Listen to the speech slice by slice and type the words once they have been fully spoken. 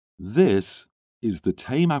This is the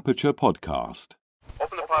Tame Aperture Podcast.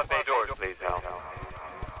 Open the pod bay doors, please, Hal.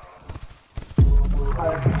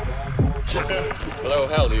 Hello,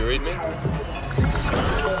 Hal, do you read me? Do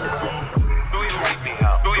you read me,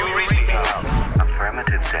 Hal? Do you read me, Hal?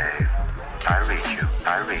 Affirmative, Dave. I read you.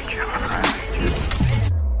 I read you. I read you.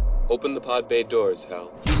 Open the pod bay doors,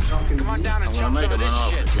 Hal. Come on down and jump some of this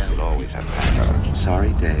shit. You'll always have backup.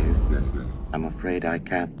 Sorry, Dave. I'm afraid I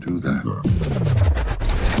can't do that.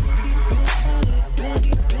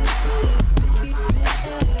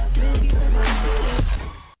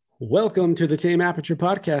 Welcome to the Tame Aperture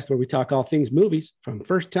Podcast, where we talk all things movies, from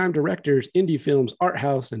first-time directors, indie films, art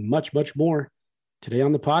house, and much, much more. Today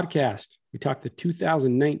on the podcast, we talk the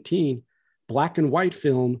 2019 black and white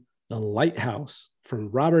film, The Lighthouse,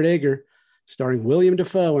 from Robert Eggers, starring William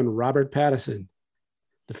Dafoe and Robert Pattinson.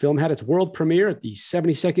 The film had its world premiere at the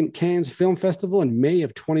 72nd Cannes Film Festival in May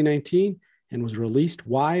of 2019 and was released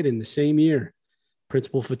wide in the same year.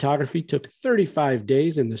 Principal photography took 35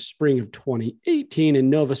 days in the spring of 2018 in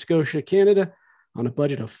Nova Scotia, Canada, on a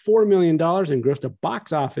budget of $4 million and grossed a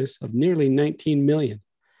box office of nearly $19 million.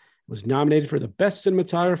 It was nominated for the Best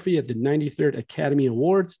Cinematography at the 93rd Academy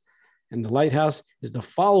Awards, and The Lighthouse is the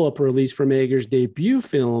follow-up release from Eggers' debut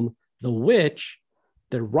film, The Witch,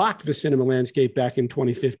 that rocked the cinema landscape back in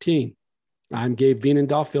 2015. I'm Gabe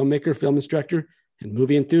Vienendahl, filmmaker, film instructor, and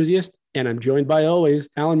movie enthusiast. And I'm joined by always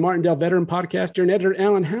Alan Martindale, veteran podcaster and editor.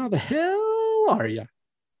 Alan, how the hell are you?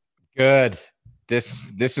 Good. This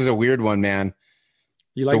is a weird one, man.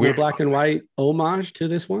 You like my black and white homage to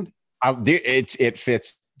this one? It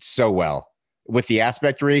fits so well with the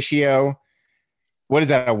aspect ratio. What is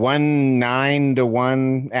that? A 1:9 to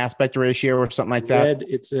 1 aspect ratio or something like that? Red,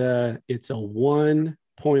 it's a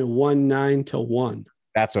 1.19 to 1.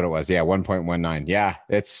 That's what it was. Yeah, 1.19. Yeah,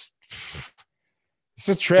 it's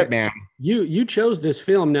a trip, man. You chose this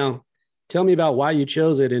film. Now, tell me about why you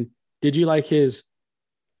chose it, and did you like his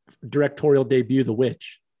directorial debut, The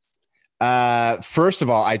Witch? First of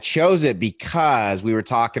all, I chose it because we were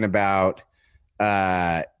talking about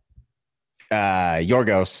Yorgos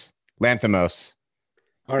Lanthimos,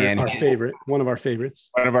 our favorite, one of our favorites,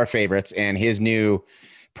 and his new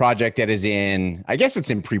project that is in, I guess it's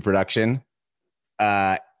in pre-production.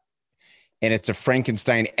 And it's a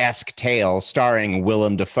Frankenstein-esque tale starring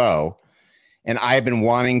Willem Dafoe. And I've been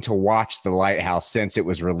wanting to watch The Lighthouse since it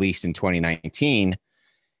was released in 2019.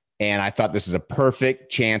 And I thought this is a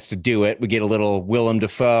perfect chance to do it. We get a little Willem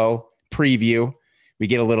Dafoe preview. We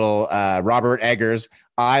get a little Robert Eggers.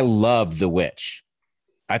 I love The Witch.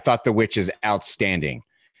 I thought The Witch is outstanding,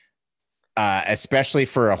 especially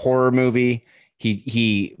for a horror movie.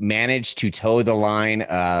 He managed to toe the line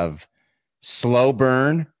of slow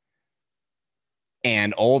burn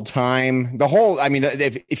and old time. The whole, I mean,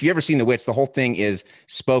 if you've ever seen The Witch, the whole thing is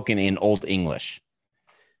spoken in Old English.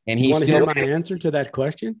 And you want to hear my answer to that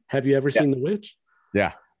question? Have you ever seen The Witch?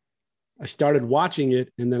 Yeah. I started watching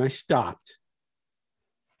it and then I stopped.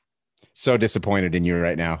 So disappointed in you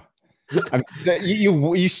right now.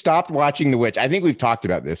 You stopped watching The Witch. I think we've talked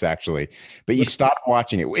about this actually, but you stopped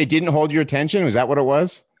watching it. It didn't hold your attention. Was that what it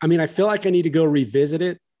was? I mean, I feel like I need to go revisit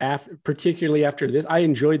it particularly after this. I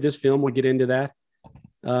enjoyed this film. We'll get into that.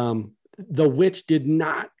 The Witch did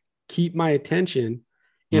not keep my attention.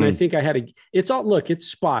 And I think I had it's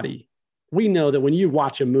spotty. We know that when you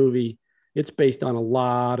watch a movie, it's based on a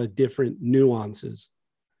lot of different nuances.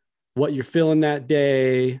 What you're feeling that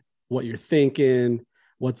day, what you're thinking,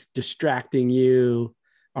 what's distracting you.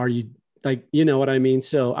 Are you like, you know what I mean?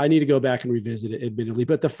 So I need to go back and revisit it, admittedly.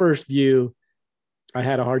 But the first view, I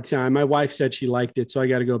had a hard time. My wife said she liked it, so I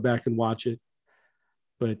got to go back and watch it.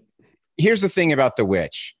 But here's the thing about The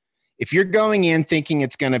Witch. If you're going in thinking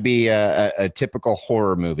it's going to be a typical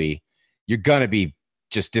horror movie, you're going to be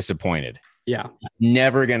just disappointed. Yeah.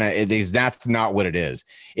 Never going to, that's not what it is.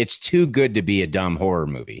 It's too good to be a dumb horror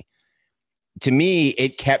movie. To me,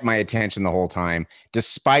 it kept my attention the whole time,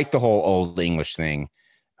 despite the whole Old English thing,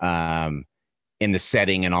 in the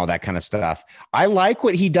setting and all that kind of stuff. I like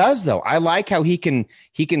what he does, though. I like how he can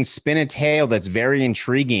spin a tale that's very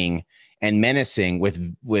intriguing and menacing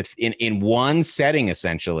with in one setting,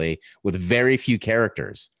 essentially, with very few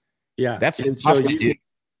characters. Yeah, that's tough to do.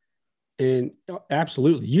 And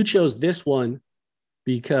absolutely, you chose this one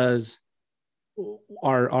because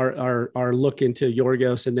our look into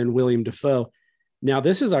Yorgos and then William Dafoe. Now,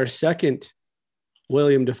 this is our second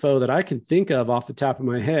William Dafoe that I can think of off the top of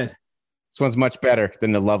my head. This one's much better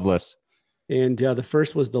than The Loveless. And the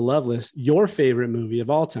first was The Loveless, your favorite movie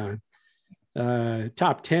of all time.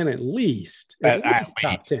 Top 10 at least.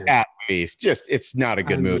 Top 10. At least. Just, it's not a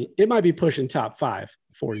good movie. It might be pushing top 5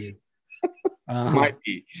 for you. Might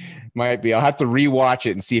be. I'll have to rewatch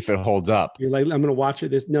it and see if it holds up. You're like, I'm going to watch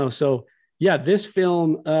it. So yeah, this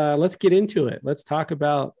film. Let's get into it. Let's talk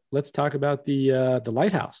about the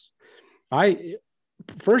Lighthouse.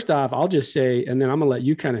 First off, I'll just say, and then I'm going to let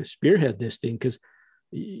you kind of spearhead this thing because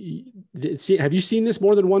have you seen this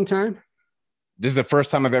more than one time? This is the first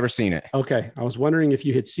time I've ever seen it. Okay. I was wondering if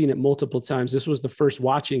you had seen it multiple times. This was the first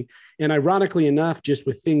watching. And ironically enough, just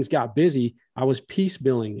with things got busy, I was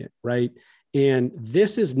piecemealing it, right? And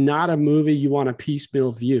this is not a movie you want a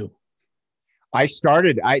piecemeal view.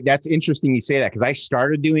 That's interesting you say that because I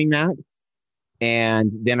started doing that.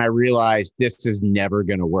 And then I realized this is never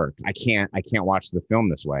going to work. I can't watch the film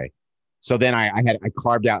this way. So then I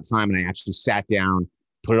carved out time and I actually sat down,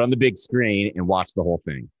 put it on the big screen and watched the whole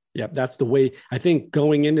thing. Yep. That's the way. I think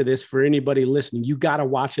going into this, for anybody listening, you got to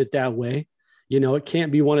watch it that way. It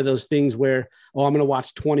can't be one of those things where, I'm going to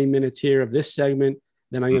watch 20 minutes here of this segment.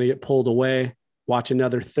 Then I'm going to get pulled away, watch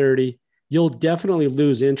another 30. You'll definitely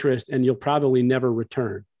lose interest and you'll probably never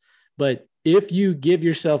return. But if you give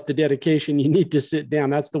yourself the dedication, you need to sit down.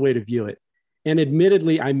 That's the way to view it. And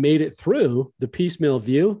admittedly, I made it through the piecemeal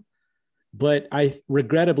view, but I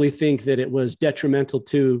regrettably think that it was detrimental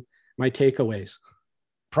to my takeaways.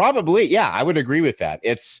 Probably. Yeah, I would agree with that.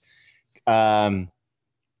 It's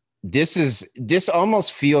this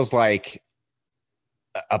almost feels like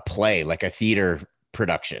a play, like a theater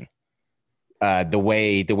production. The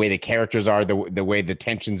way the characters are, the way the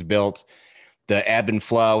tension's built, the ebb and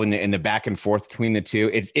flow and the back and forth between the two.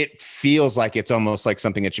 It feels like it's almost like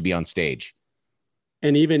something that should be on stage.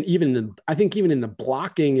 And I think even in the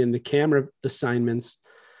blocking and the camera assignments,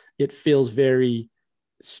 it feels very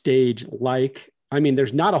stage-like. I mean,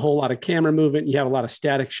 there's not a whole lot of camera movement. You have a lot of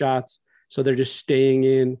static shots. So they're just staying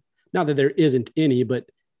in, not that there isn't any, but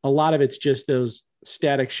a lot of it's just those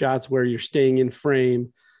static shots where you're staying in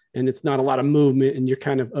frame and it's not a lot of movement and you're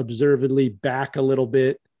kind of observedly back a little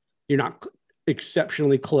bit. You're not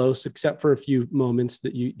exceptionally close, except for a few moments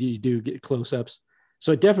that you do get close-ups.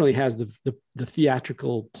 So it definitely has the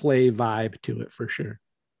theatrical play vibe to it for sure.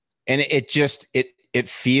 And it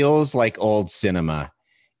feels like old cinema.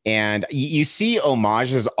 And you see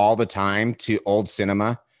homages all the time to old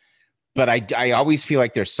cinema, but I always feel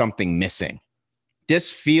like there's something missing. This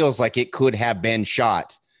feels like it could have been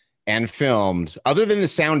shot and filmed other than the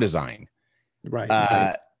sound design.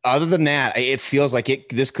 Right. Other than that, it feels like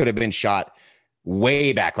this could have been shot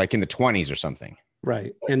way back, like in the 20s or something.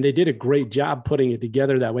 Right. And they did a great job putting it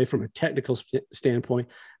together that way from a technical standpoint.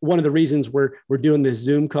 One of the reasons we're doing this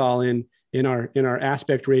Zoom call in our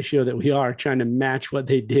aspect ratio that we are trying to match what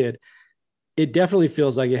they did. It definitely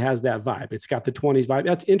feels like it has that vibe. It's got the 20s vibe.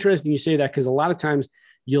 That's interesting you say that because a lot of times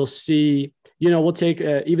you'll see, we'll take,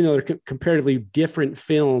 even though they're comparatively different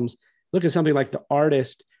films, look at something like The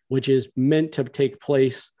Artist, which is meant to take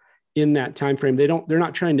place in that time frame. They're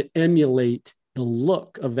not trying to emulate the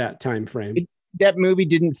look of that time frame. That movie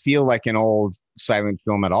didn't feel like an old silent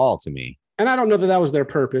film at all to me. And I don't know that was their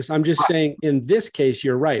purpose. I'm just saying in this case,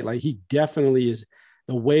 you're right. Like he definitely is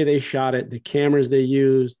the way they shot it, the cameras they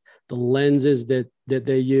used, the lenses that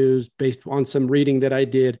they used based on some reading that I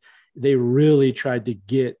did. They really tried to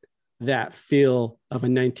get that feel of a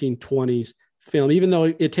 1920s film, even though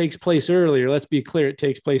it takes place earlier. Let's be clear. It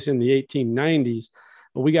takes place in the 1890s,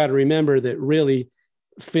 but we got to remember that really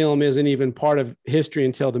film isn't even part of history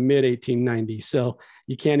until the mid 1890s. So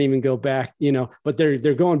you can't even go back, but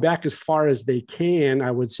they're going back as far as they can,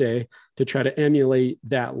 I would say, to try to emulate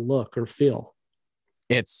that look or feel.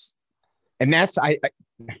 I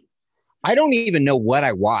don't even know what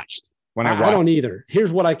I watched when I watched. I don't either.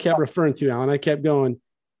 Here's what I kept referring to, Alan. I kept going,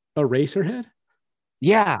 Eraserhead?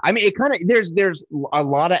 Yeah. I mean, it kind of, there's a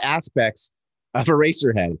lot of aspects of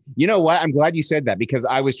Eraserhead. You know what? I'm glad you said that because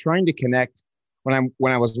I was trying to connect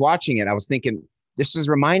when I was watching it. I was thinking, this is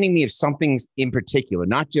reminding me of something in particular,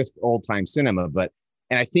 not just old time cinema,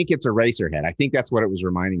 and I think it's Eraserhead. I think that's what it was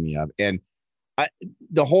reminding me of. And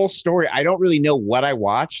the whole story, I don't really know what I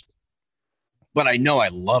watched, but I know I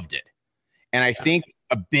loved it. And I think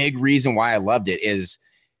a big reason why I loved it is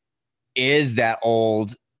that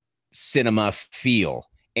old cinema feel.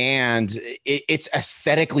 And it's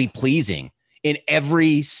aesthetically pleasing in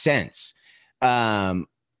every sense. You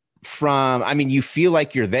feel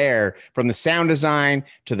like you're there from the sound design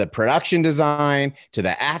to the production design to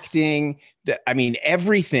the acting.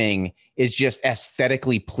 Everything is just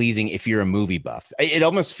aesthetically pleasing if you're a movie buff. It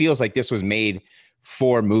almost feels like this was made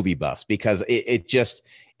for movie buffs because it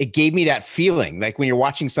gave me that feeling like when you're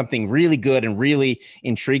watching something really good and really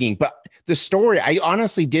intriguing. But the story, I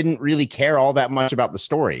honestly didn't really care all that much about the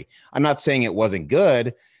story. I'm not saying it wasn't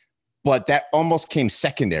good, but that almost came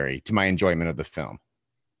secondary to my enjoyment of the film.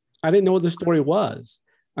 I didn't know what the story was.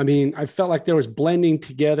 I mean, I felt like there was blending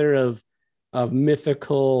together of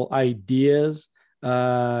mythical ideas.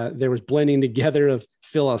 There was blending together of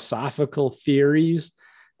philosophical theories.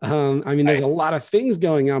 I mean, there's a lot of things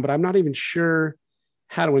going on, but I'm not even sure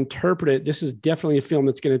how to interpret it. This is definitely a film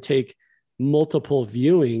that's going to take multiple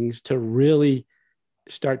viewings to really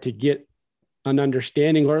start to get an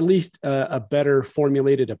understanding, or at least a better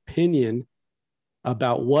formulated opinion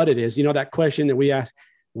about what it is. You know, that question that we ask,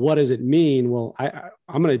 what does it mean? Well,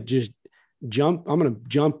 I'm going to just jump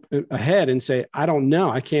ahead and say, I don't know.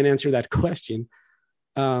 I can't answer that question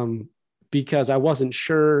because I wasn't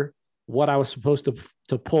sure what I was supposed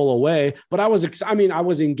to pull away, but I was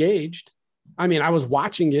engaged. I mean, I was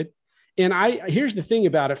watching it. And here's the thing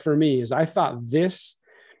about it for me is I thought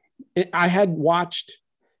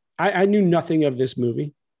I knew nothing of this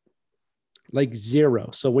movie, like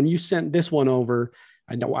zero. So when you sent this one over,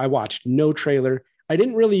 I watched no trailer. I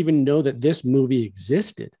didn't really even know that this movie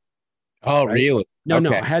existed. Oh, right? Really? No,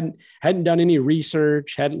 I hadn't done any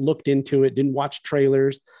research, hadn't looked into it, didn't watch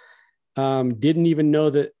trailers. Didn't even know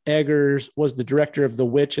that Eggers was the director of The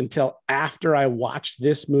Witch until after I watched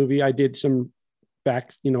this movie. I did some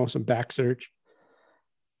back search,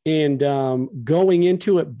 and going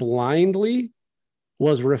into it blindly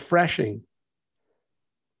was refreshing.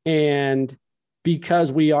 And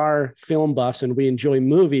because we are film buffs and we enjoy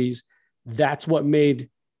movies, that's what drew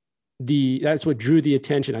the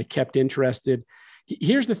attention. I kept interested.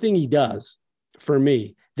 Here's the thing he does for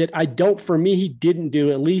me that he didn't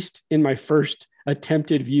do, at least in my first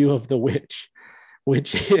attempted view of The Witch,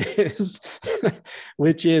 which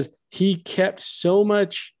is he kept so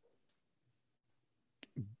much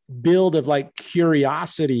build of like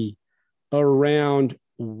curiosity around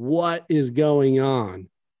what is going on.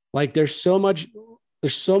 Like there's so much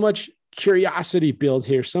curiosity built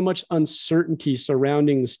here, so much uncertainty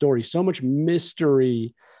surrounding the story, so much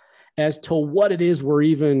mystery as to what it is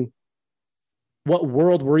what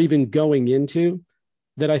world we're even going into,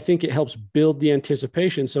 that I think it helps build the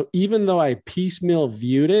anticipation. So even though I piecemeal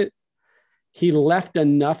viewed it, he left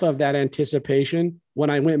enough of that anticipation when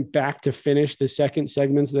I went back to finish the second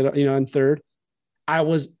segments and third, I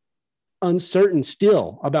was uncertain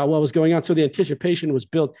still about what was going on. So the anticipation was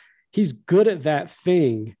built. He's good at that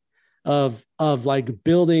thing of like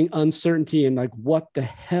building uncertainty and like, what the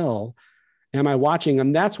hell am I watching?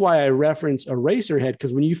 And that's why I reference Eraserhead,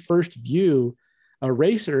 because when you first view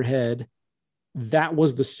Eraserhead, that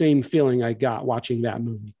was the same feeling I got watching that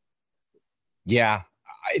movie. Yeah.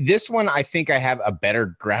 This one, I think I have a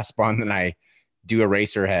better grasp on than I do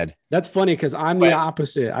Eraserhead. That's funny because I'm the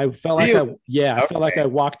opposite. I felt like I felt like I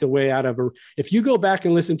walked away out of if you go back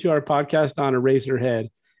and listen to our podcast on Eraserhead,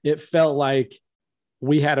 it felt like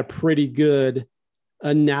we had a pretty good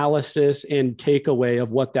analysis and takeaway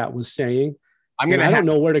of what that was saying. I don't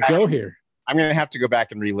know where to go here. I'm going to have to go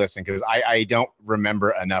back and re-listen because I don't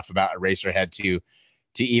remember enough about Eraserhead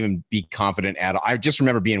to even be confident at all. I just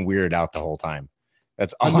remember being weirded out the whole time.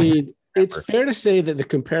 That's all. I mean, it's fair to say that the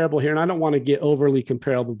comparable here, and I don't want to get overly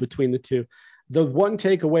comparable between the two. The one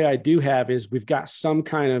takeaway I do have is we've got some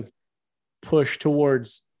kind of push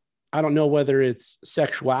towards, I don't know whether it's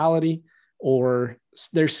sexuality or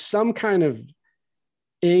there's some kind of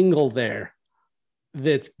angle there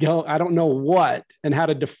I don't know what and how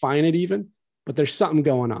to define it even, but there's something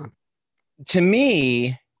going on. To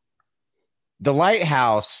me, The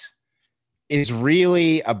Lighthouse is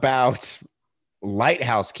really about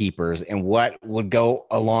lighthouse keepers and what would go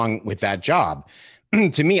along with that job.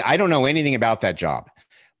 To me, I don't know anything about that job,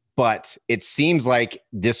 but it seems like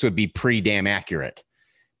this would be pretty damn accurate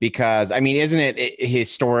because, I mean, isn't it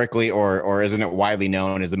historically or isn't it widely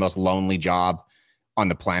known as the most lonely job on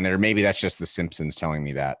the planet? Or maybe that's just The Simpsons telling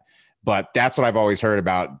me that, but that's what I've always heard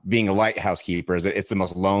about being a lighthouse keeper is that it's the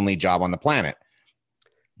most lonely job on the planet.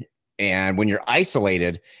 And when you're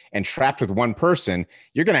isolated and trapped with one person,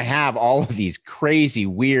 you're going to have all of these crazy,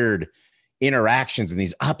 weird interactions and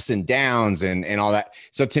these ups and downs and all that.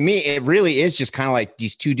 So to me, it really is just kind of like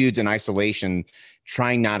these two dudes in isolation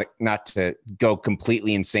trying not to go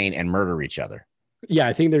completely insane and murder each other. Yeah,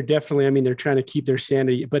 I think they're trying to keep their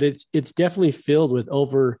sanity, but it's definitely filled with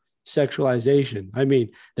over sexualization. I mean,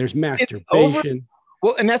 there's masturbation.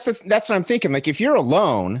 Well, and that's what I'm thinking. Like if you're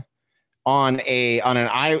alone on an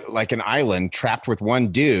island trapped with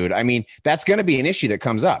one dude, I mean, that's going to be an issue that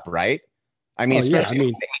comes up, right? I mean, especially in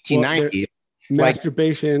 1890.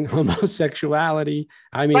 Masturbation, homosexuality.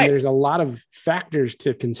 I mean, There's a lot of factors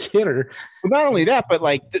to consider. Not only that, but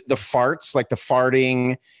like the farts, like the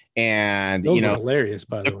farting and Those you were know, hilarious,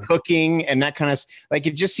 by the the way. cooking and that kind of like,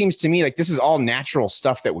 it just seems to me like this is all natural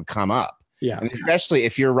stuff that would come up. Yeah. And especially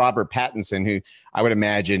if you're Robert Pattinson, who I would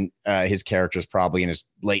imagine his character is probably in his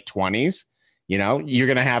late 20s, you know, you're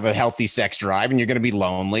going to have a healthy sex drive and you're going to be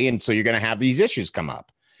lonely. And so you're going to have these issues come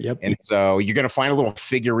up. Yep. And so you're going to find a little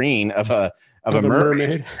figurine of a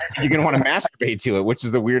mermaid. You're going to want to masturbate to it, which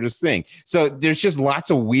is the weirdest thing. So there's just lots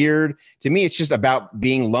of weird, to me, it's just about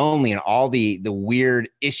being lonely and all the weird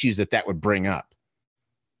issues that would bring up.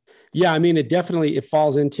 Yeah, I mean, it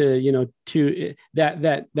falls into, you know, to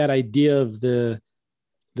that idea of the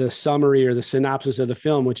summary or the synopsis of the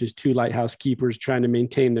film, which is two lighthouse keepers trying to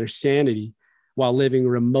maintain their sanity while living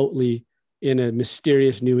remotely in a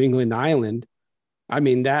mysterious New England island. I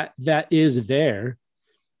mean, that is there.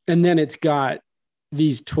 And then it's got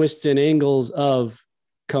these twists and angles of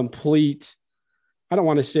complete, I don't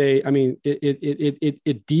want to say, I mean,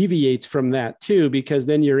 it deviates from that too, because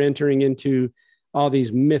then you're entering into all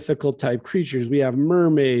these mythical type creatures. We have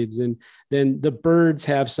mermaids, and then the birds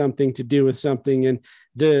have something to do with something. And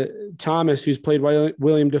the Thomas, who's played by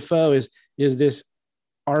William Dafoe, is this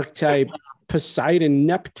archetype Poseidon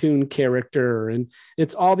Neptune character. And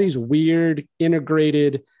it's all these weird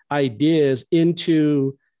integrated ideas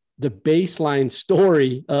into the baseline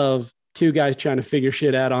story of two guys trying to figure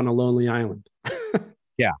shit out on a lonely island.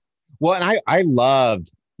 Yeah. Well, and I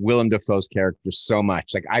loved Willem Dafoe's character so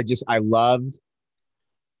much. Like I loved,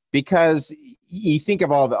 because you think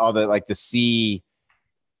of all the like the sea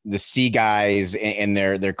guys and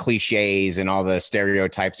their cliches and all the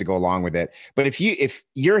stereotypes that go along with it. But if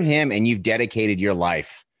you're him and you've dedicated your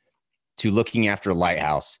life to looking after a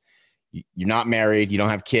lighthouse, you're not married, you don't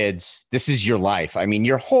have kids, this is your life. I mean,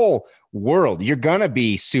 your whole world, you're going to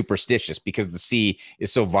be superstitious because the sea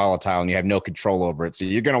is so volatile and you have no control over it. So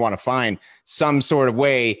you're going to want to find some sort of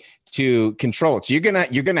way to control it. So you're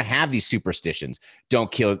going to have these superstitions.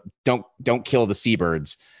 Don't kill the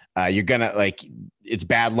seabirds. You're going to, like, it's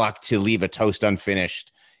bad luck to leave a toast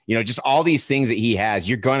unfinished. You know, just all these things that he has,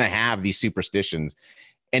 you're going to have these superstitions.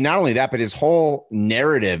 And not only that, but his whole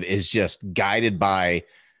narrative is just guided by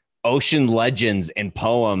ocean legends and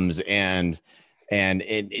poems. And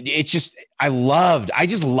it's just, I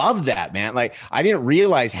just loved that, man. Like, I didn't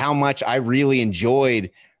realize how much I really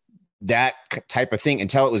enjoyed that type of thing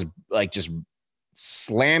until it was like just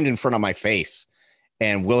slammed in front of my face.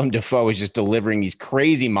 And Willem Dafoe was just delivering these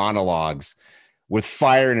crazy monologues with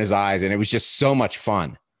fire in his eyes. And it was just so much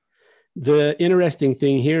fun. The interesting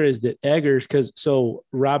thing here is that Eggers,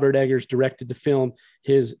 Robert Eggers directed the film,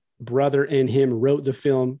 his brother and him wrote the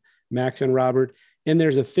film, Max and Robert. And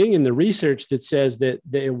there's a thing in the research that says that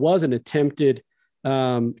it was an attempted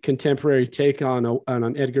contemporary take on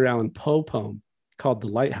an Edgar Allan Poe poem called The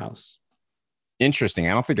Lighthouse. Interesting.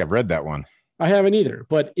 I don't think I've read that one. I haven't either,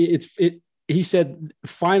 but he said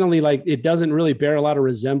finally, like, it doesn't really bear a lot of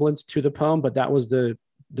resemblance to the poem, but that was the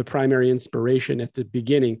primary inspiration at the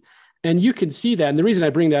beginning. And you can see that. And the reason I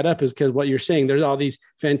bring that up is because what you're saying, there's all these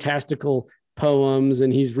fantastical poems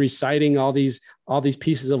and he's reciting all these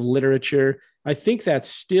pieces of literature. I think that's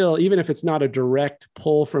still, even if it's not a direct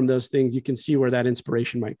pull from those things, you can see where that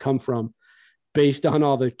inspiration might come from based on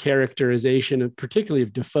all the characterization of, particularly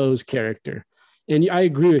of Dafoe's character. And I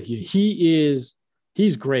agree with you.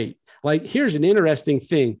 He's great. Like, here's an interesting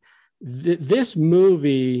thing. This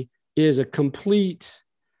movie is a complete,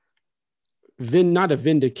 not a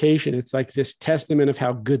vindication. It's like this testament of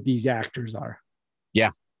how good these actors are.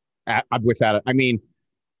 Yeah. Without it. I mean,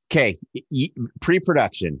 okay.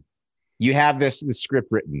 Pre-production, you have the script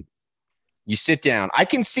written. You sit down. I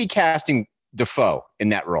can see casting Dafoe in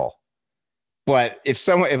that role. But if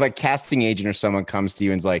like casting agent or someone comes to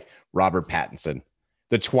you and is like, Robert Pattinson,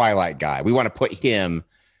 the Twilight guy, we want to put him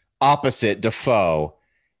opposite Dafoe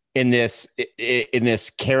in this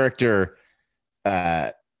character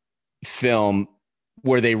film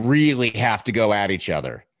where they really have to go at each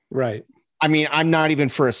other. Right. I mean, I'm not even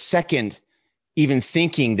for a second even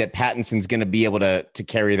thinking that Pattinson's going to be able to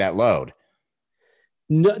carry that load.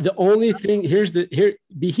 No, the only thing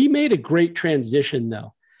he made a great transition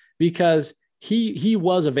though, because he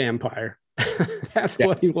was a vampire. That's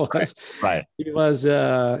what he was. Right. He was,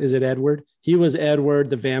 is it Edward? He was Edward,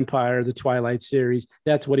 the vampire, the Twilight series.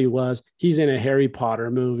 That's what he was. He's in a Harry Potter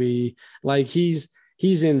movie. Like he's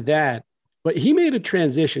in that, but he made a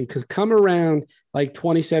transition because come around like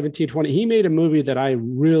 2017, he made a movie that I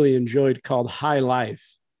really enjoyed called High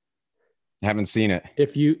Life. Haven't seen it.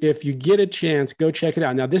 If you get a chance, go check it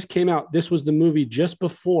out. Now this was the movie just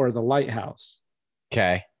before The Lighthouse.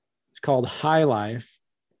 Okay. It's called High Life.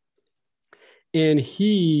 And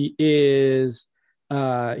he is,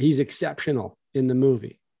 he's exceptional in the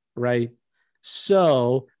movie. right?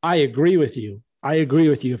 So I agree with you.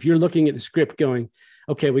 If you're looking at the script going,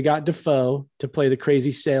 okay, we got Defoe to play the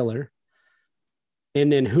crazy sailor.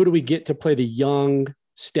 And then who do we get to play the young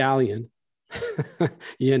stallion?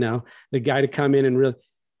 The guy to come in and really,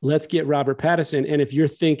 let's get Robert Pattinson. And if you're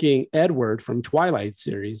thinking Edward from Twilight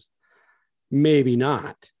series, maybe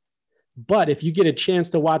not. But if you get a chance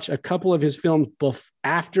to watch a couple of his films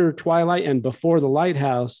after Twilight and before The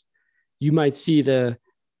Lighthouse, you might see the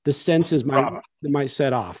senses might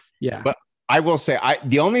set off. Yeah. But I will say,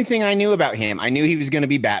 the only thing I knew about him, I knew he was going to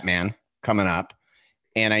be Batman coming up.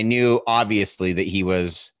 And I knew obviously that he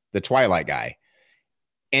was the Twilight guy.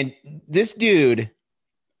 And this dude,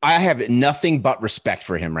 I have nothing but respect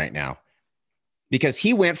for him right now, because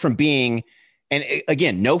he went from being, and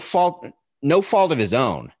again, no fault of his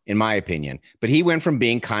own, in my opinion, but he went from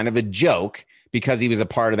being kind of a joke because he was a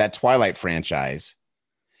part of that Twilight franchise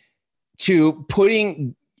to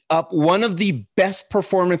putting up one of the best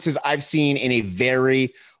performances I've seen in a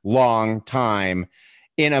very long time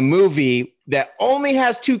in a movie that only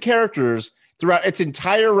has two characters throughout its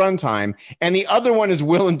entire runtime, and the other one is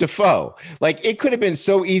Willem Dafoe. Like, it could have been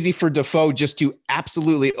so easy for Dafoe just to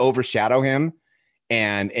absolutely overshadow him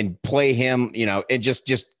and play him, and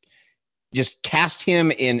just cast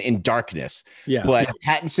him in darkness. Yeah. But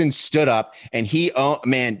Pattinson stood up, and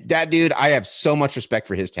that dude, I have so much respect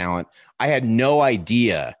for his talent. I had no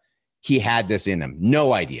idea he had this in him.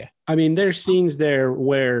 No idea. I mean, there's scenes there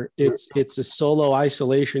where it's a solo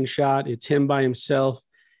isolation shot. It's him by himself.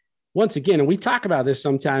 Once again, and we talk about this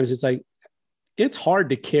sometimes, it's like, it's hard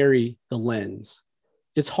to carry the lens.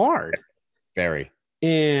 It's hard. Very.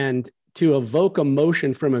 And to evoke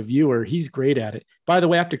emotion from a viewer, he's great at it. By the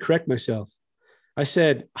way, I have to correct myself. I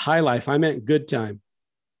said High Life. I meant Good Time.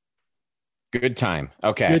 Good Time.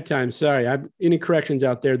 Okay. Good Time. Sorry. Any corrections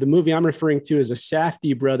out there? The movie I'm referring to is a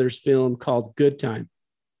Safdie brothers film called Good Time.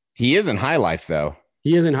 He is in High Life, though.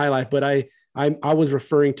 He is in High Life, but I was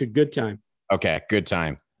referring to Good Time. Okay. Good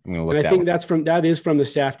Time. I'm going to look and I think that is from the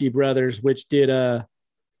Safdie brothers, which did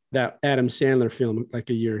that Adam Sandler film like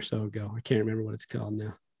a year or so ago. I can't remember what it's called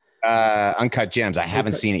now. Uncut Gems. I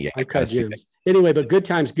haven't seen it yet. Uncut Gems. Anyway, but Good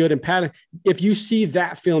Time's good. And Pat, if you see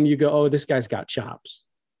that film, you go, "Oh, this guy's got chops."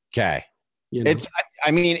 Okay.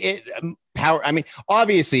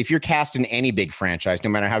 Obviously, if you're cast in any big franchise, no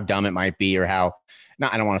matter how dumb it might be, or I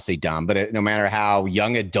don't want to say dumb, but no matter how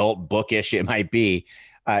young adult bookish it might be,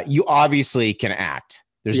 you obviously can act.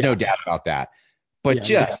 There's no doubt about that. But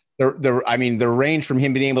the range from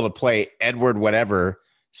him being able to play Edward, whatever,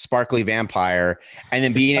 sparkly vampire, and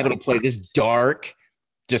then being able to play this dark,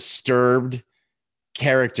 disturbed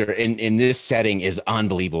character in this setting is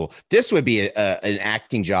unbelievable. This would be an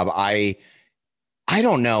acting job. I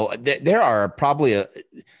don't know. There are probably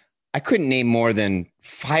I couldn't name more than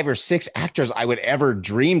 5 or 6 actors I would ever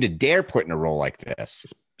dream to dare put in a role like this.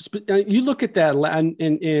 You look at that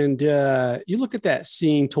and you look at that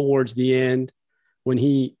scene towards the end when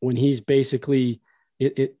he's basically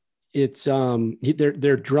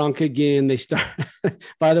they're drunk again. They start,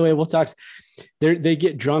 by the way, we'll talk. They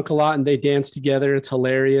get drunk a lot and they dance together. It's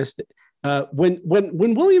hilarious. When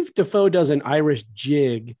William Dafoe does an Irish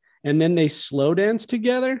jig and then they slow dance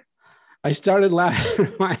together, I started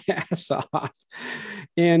laughing my ass off.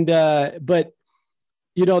 And, but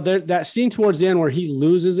that scene towards the end where he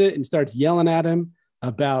loses it and starts yelling at him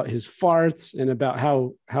about his farts and about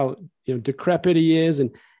how decrepit he is.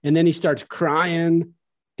 And then he starts crying,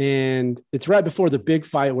 and it's right before the big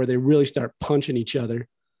fight where they really start punching each other.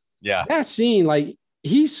 Yeah. That scene, like,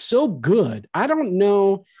 he's so good. I don't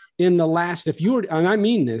know if you were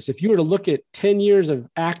to look at 10 years of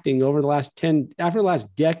acting after the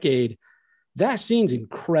last decade, that scene's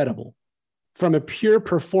incredible from a pure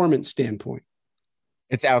performance standpoint.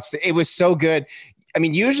 It's outstanding. It was so good. I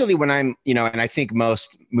mean, usually when I'm, and I think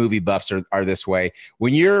most movie buffs are this way,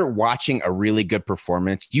 when you're watching a really good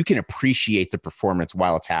performance, you can appreciate the performance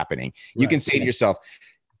while it's happening. You can say to yourself,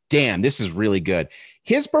 damn, this is really good.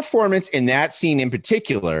 His performance in that scene in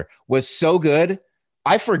particular was so good,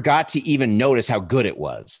 I forgot to even notice how good it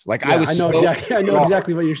was. Like, I know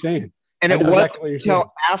exactly what you're saying. And it wasn't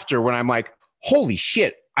until after when I'm like, holy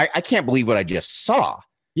shit, I can't believe what I just saw.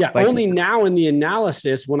 Yeah, like, only now in the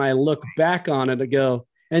analysis, when I look back on it, I go,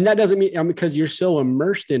 and that doesn't mean because you're so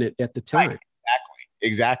immersed in it at the time. Right.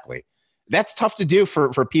 Exactly. That's tough to do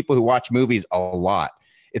for people who watch movies a lot.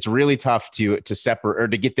 It's really tough to separate or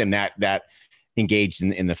to get them that engaged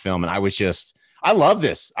in the film. And I love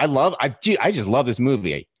this. I just love this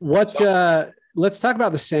movie. Let's talk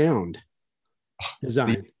about the sound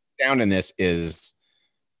design. The sound in this is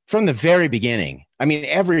from the very beginning. I mean,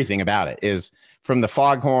 everything about it is from the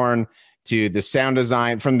foghorn to the sound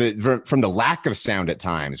design, from the lack of sound at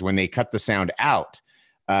times when they cut the sound out,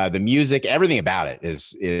 the music, everything about it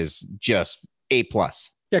is just A+.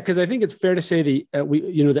 Yeah, because I think it's fair to say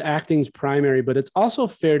the acting's primary, but it's also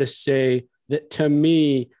fair to say that to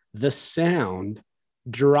me, the sound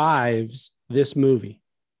drives this movie.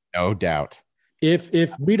 No doubt. If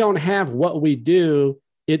we don't have what we do,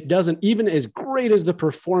 it doesn't, even as great as the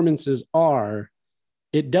performances are,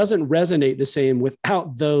 it doesn't resonate the same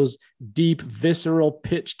without those deep, visceral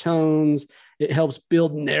pitch tones. It helps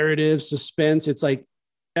build narrative, suspense. It's like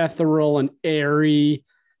ethereal and airy.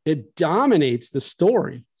 It dominates the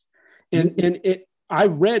story. And I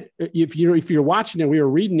read, if you're watching it, we were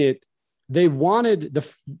reading it, they wanted,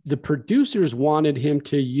 the producers wanted him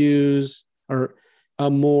to use a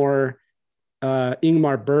more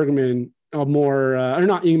Ingmar Bergman, or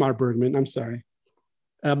not Ingmar Bergman, I'm sorry,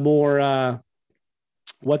 a more,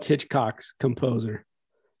 what's Hitchcock's composer?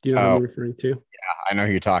 Do you know what I'm referring to? Yeah, I know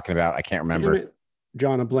who you're talking about. I can't remember.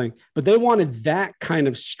 Drawing a blank. But they wanted that kind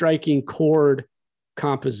of striking chord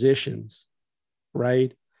compositions,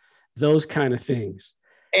 right? Those kind of things.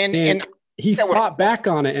 And he fought back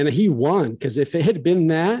on it and he won, because if it had been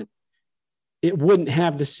that, it wouldn't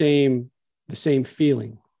have the same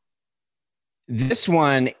feeling. This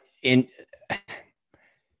one in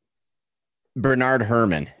Bernard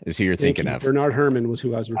Herrmann is who you're thinking of. Bernard Herrmann was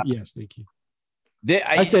who I was. Yes, thank you.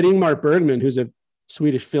 I said Ingmar Bergman, who's a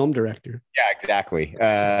Swedish film director. Yeah, exactly.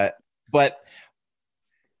 But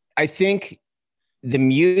I think the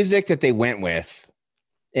music that they went with,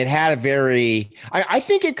 it had a very, I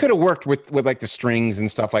think it could have worked with like the strings and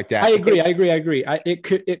stuff like that. I agree.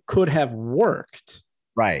 It could have worked.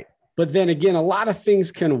 Right. But then again, a lot of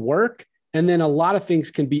things can work, and then a lot of things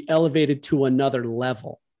can be elevated to another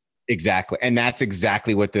level. Exactly. And that's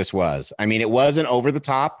exactly what this was. I mean, it wasn't over the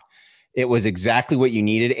top. It was exactly what you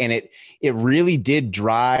needed. And it really did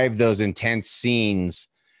drive those intense scenes.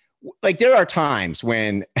 Like, there are times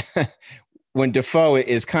when when Dafoe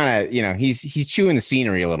is kind of, he's chewing the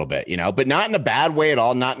scenery a little bit, but not in a bad way at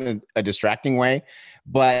all, not in a distracting way.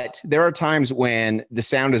 But there are times when the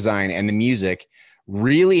sound design and the music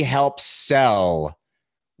really helps sell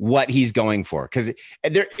what he's going for. Because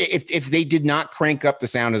if they did not crank up the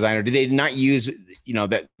sound design, or they did not use,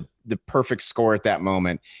 that the perfect score at that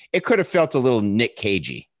moment, it could have felt a little Nick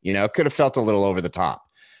Cagey, it could have felt a little over the top.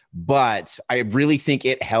 But I really think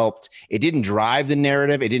it helped. It didn't drive the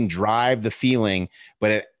narrative. It didn't drive the feeling,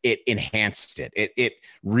 but it enhanced it. It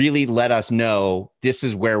really let us know this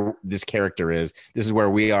is where this character is. This is where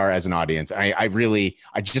we are as an audience. I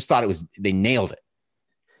just thought they nailed it.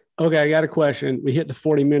 Okay, I got a question. We hit the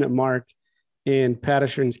 40-minute mark, and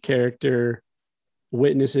Patterson's character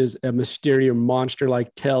witnesses a mysterious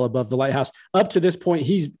monster-like tail above the lighthouse. Up to this point,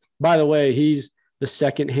 he's the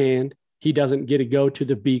second hand. He doesn't get to go to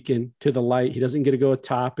the beacon, to the light. He doesn't get to go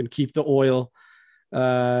atop and keep the oil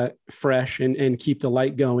fresh and keep the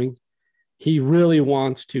light going. He really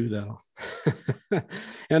wants to, though.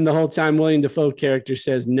 And the whole time, William Dafoe character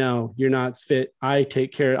says, "No, you're not fit. I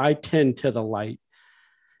tend to the light."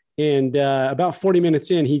 And about 40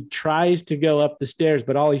 minutes in, he tries to go up the stairs,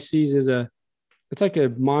 but all he sees is it's like a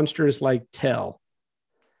monstrous like tail.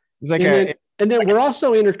 It's like and then we're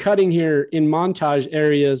also intercutting here in montage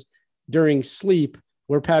areas during sleep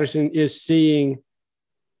where Patterson is seeing,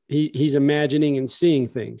 he's imagining and seeing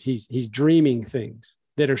things. He's dreaming things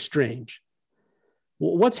that are strange.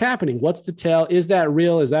 What's happening? What's the tale? Is that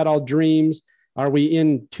real? Is that all dreams? Are we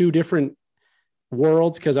in two different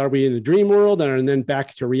worlds? Because are we in the dream world and then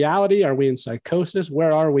back to reality? Are we in psychosis?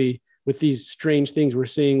 Where are we with these strange things we're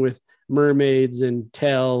seeing with mermaids and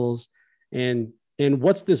tales? And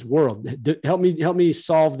what's this world? Help me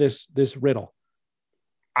solve this riddle.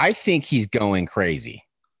 I think he's going crazy.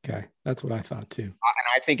 Okay. That's what I thought too. And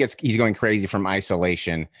I think he's going crazy from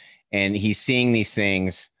isolation, and he's seeing these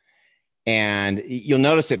things, and you'll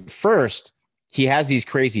notice at first he has these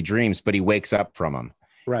crazy dreams, but he wakes up from them.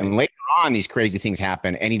 Right. And later on, these crazy things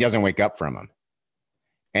happen and he doesn't wake up from them.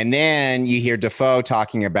 And then you hear Dafoe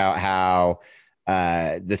talking about how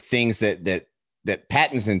the things that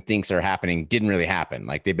Pattinson thinks are happening didn't really happen.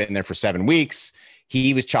 Like, they've been there for 7 weeks.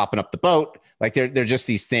 He was chopping up the boat. Like, they're just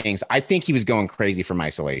these things. I think he was going crazy from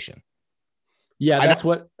isolation. Yeah, that's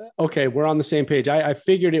okay, we're on the same page. I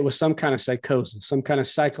figured it was some kind of psychosis, some kind of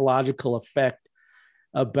psychological effect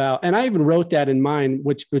about, and I even wrote that in mine,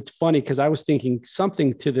 which it's funny because I was thinking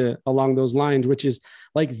something along those lines, which is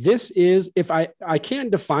like, this is, if I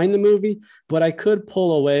can't define the movie, but I could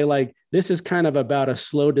pull away, like, this is kind of about a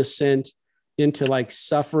slow descent into like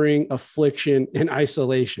suffering, affliction, and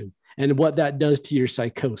isolation, and what that does to your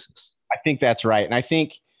psychosis. I think that's right. And I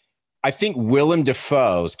think Willem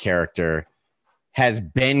Dafoe's character has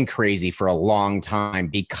been crazy for a long time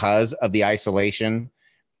because of the isolation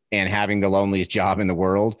and having the loneliest job in the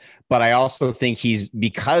world. But I also think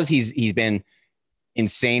because he's been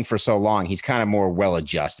insane for so long, he's kind of more well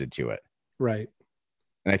adjusted to it. Right.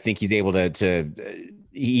 And I think he's able to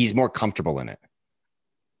he's more comfortable in it.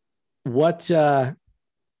 What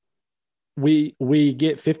we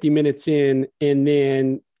get 50 minutes in, and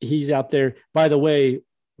then he's out there. By the way,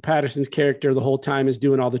 Patterson's character the whole time is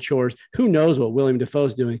doing all the chores. Who knows what William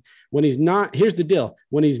Dafoe's doing when he's not? Here's the deal.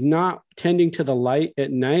 When he's not tending to the light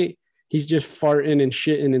at night, he's just farting and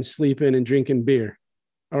shitting and sleeping and drinking beer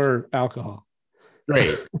or alcohol.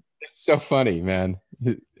 Great. It's so funny, man.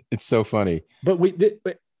 It's so funny. But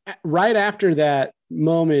right after that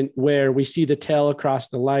moment where we see the tail across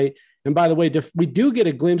the light, and by the way, we do get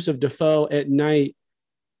a glimpse of Dafoe at night,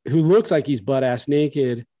 who looks like he's butt ass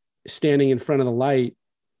naked, standing in front of the light,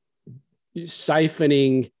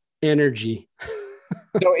 siphoning energy.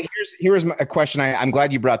 So here's a question. I'm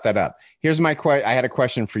glad you brought that up. Here's my question. I had a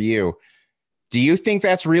question for you. Do you think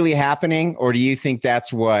that's really happening, or do you think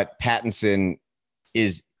that's what Pattinson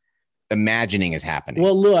is imagining is happening?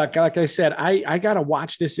 Well, look, like I said, I got to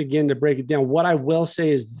watch this again to break it down. What I will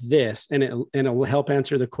say is this, and it will help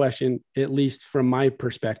answer the question, at least from my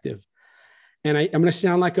perspective. And I'm going to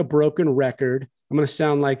sound like a broken record. I'm going to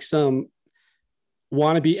sound like some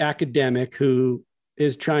wannabe academic who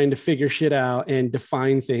is trying to figure shit out and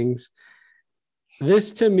define things.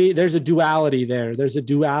 This, to me, there's a duality there. There's a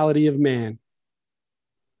duality of man.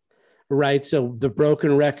 Right. So the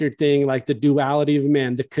broken record thing, like the duality of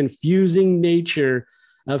man, the confusing nature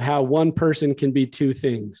of how one person can be two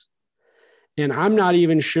things. And I'm not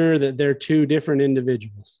even sure that they're two different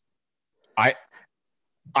individuals.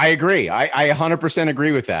 I agree. I 100%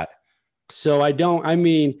 agree with that. So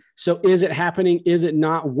so is it happening? Is it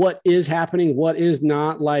not? What is happening? What is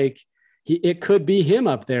not? Like it could be him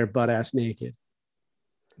up there butt ass naked.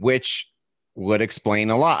 Which would explain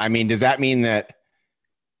a lot. I mean, does that mean that?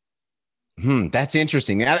 That's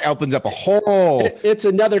interesting. That opens up a whole. It's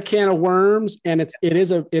another can of worms, and it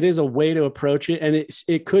is a way to approach it, and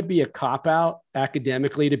it could be a cop out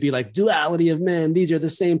academically to be like duality of men. These are the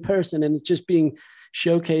same person, and it's just being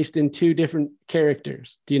showcased in two different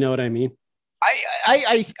characters. Do you know what I mean?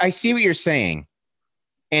 I see what you're saying,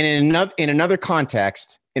 and in another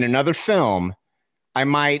context, in another film, I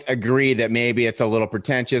might agree that maybe it's a little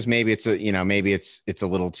pretentious. Maybe it's a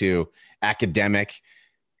little too academic.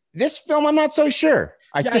 This film, I'm not so sure.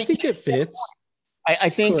 I think it fits. I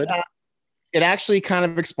think it actually kind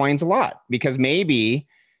of explains a lot, because maybe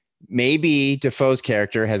Dafoe's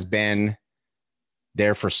character has been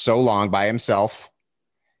there for so long by himself,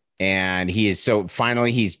 and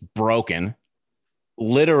finally he's broken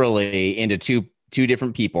literally into two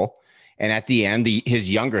different people. And at the end,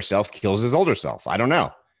 his younger self kills his older self. I don't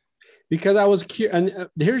know. Because I was curious. And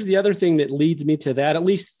here's the other thing that leads me to that, at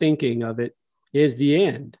least thinking of it, is the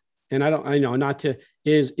end. And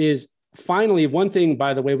is finally one thing,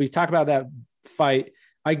 by the way, we talk about that fight.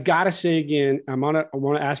 I got to say again, I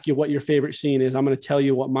want to ask you what your favorite scene is. I'm going to tell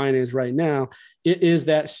you what mine is right now. It is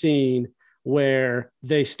that scene where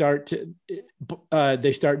they start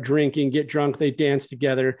drinking, get drunk, they dance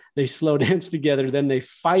together, they slow dance together, then they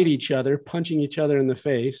fight each other, punching each other in the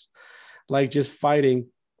face, like just fighting.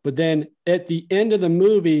 But then at the end of the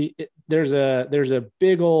movie, there's a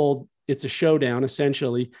big old, it's a showdown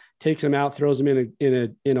essentially, takes him out, throws him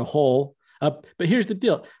in a hole. But here's the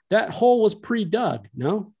deal. That hole was pre-dug,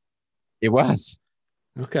 no? It was.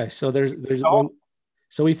 Okay. So there's one.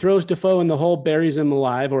 So he throws Dafoe in the hole, buries him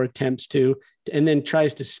alive, or attempts to, and then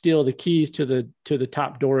tries to steal the keys to the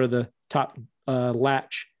top door of the top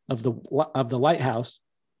latch of the lighthouse.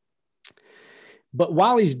 But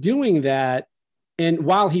while he's doing that, and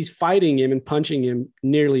while he's fighting him and punching him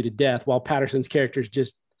nearly to death, while Patterson's character is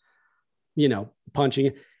just,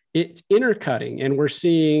 punching, it's intercutting, and we're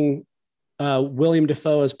seeing William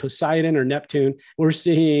Dafoe as Poseidon or Neptune. We're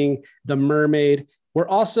seeing the mermaid.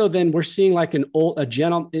 We're seeing like a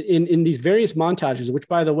gentleman in these various montages, which,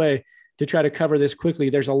 by the way, to try to cover this quickly,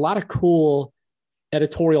 there's a lot of cool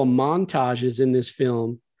editorial montages in this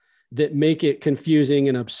film that make it confusing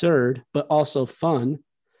and absurd, but also fun.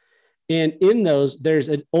 And in those, there's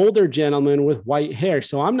an older gentleman with white hair.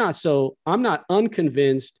 So I'm not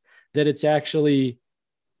unconvinced that it's actually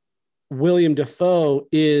William Dafoe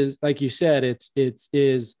is, like you said, it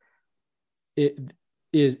is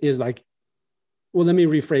like, well, let me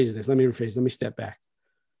rephrase this. Let me step back.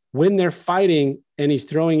 When they're fighting and he's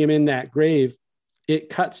throwing him in that grave, it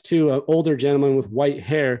cuts to an older gentleman with white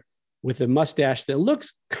hair with a mustache that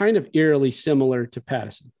looks kind of eerily similar to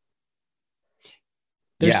Pattinson.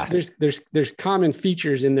 There's common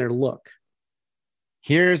features in their look.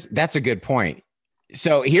 That's a good point.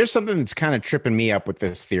 So here's something that's kind of tripping me up with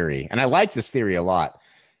this theory. And I like this theory a lot.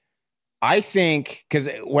 I think because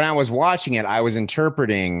when I was watching it, I was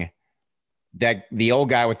interpreting that the old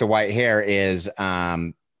guy with the white hair is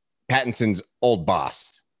Pattinson's old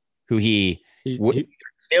boss, who he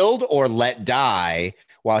killed or let die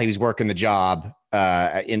while he was working the job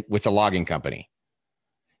with the logging company.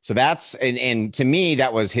 So that's and to me,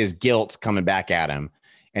 that was his guilt coming back at him.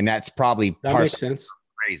 And that's probably that makes sense.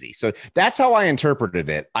 Crazy. So that's how I interpreted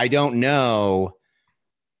it. I don't know.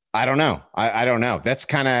 I don't know. That's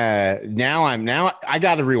kind of now I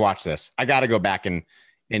got to rewatch this. I got to go back and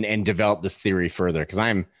develop this theory further because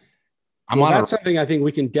that's something I think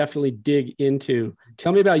we can definitely dig into.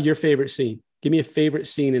 Tell me about your favorite scene. Give me a favorite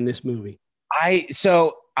scene in this movie. I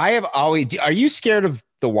have always. Are you scared of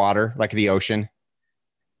the water, like the ocean?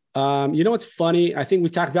 You know what's funny? I think we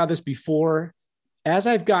talked about this before. As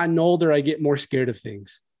I've gotten older, I get more scared of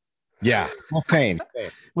things. Yeah, same.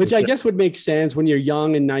 Which I guess would make sense when you're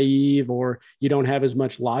young and naive, or you don't have as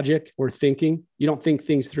much logic or thinking. You don't think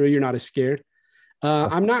things through. You're not as scared.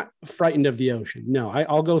 I'm not frightened of the ocean. No,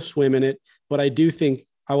 I'll go swim in it, but I do think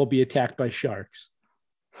I will be attacked by sharks.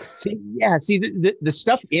 See, the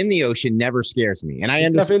stuff in the ocean never scares me. And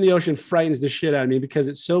the stuff in the ocean frightens the shit out of me because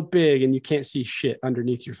it's so big and you can't see shit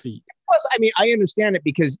underneath your feet. Plus, I mean, I understand it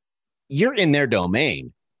because you're in their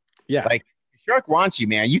domain. Yeah. Like, if a shark wants you,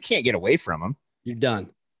 man, you can't get away from him. You're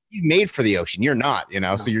done. He's made for the ocean. You're not,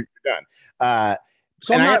 no. So you're done.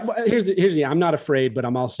 So here's the I'm not afraid, but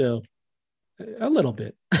I'm also a little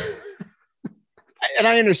bit. And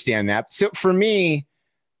I understand that. So for me,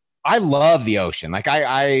 I love the ocean. Like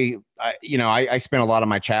I spent a lot of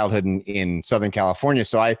my childhood in Southern California.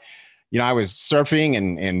 So I was surfing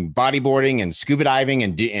and bodyboarding and scuba diving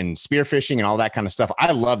and spearfishing and all that kind of stuff.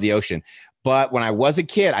 I love the ocean. But when I was a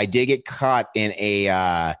kid, I did get caught in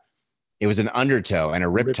it was an undertow and a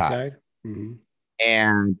riptide. Mm-hmm.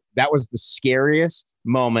 And that was the scariest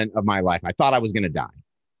moment of my life. I thought I was going to die.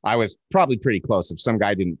 I was probably pretty close. If some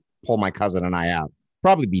guy didn't pull my cousin and I out,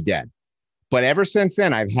 probably be dead. But ever since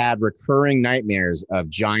then, I've had recurring nightmares of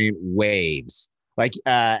giant waves. Like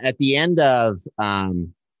at the end of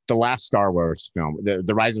the last Star Wars film,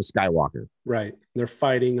 the Rise of Skywalker. Right. They're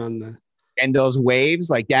fighting on the... And those waves,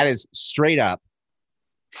 like that is straight up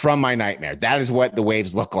from my nightmare. That is what the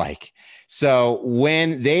waves look like. So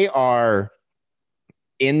when they are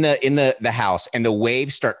in the house and the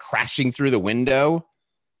waves start crashing through the window,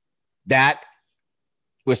 that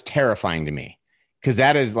was terrifying to me. Because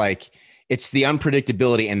that is like... It's the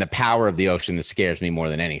unpredictability and the power of the ocean that scares me more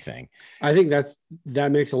than anything. I think that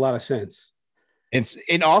makes a lot of sense.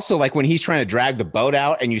 And also like when he's trying to drag the boat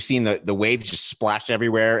out and you've seen the waves just splash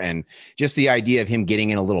everywhere. And just the idea of him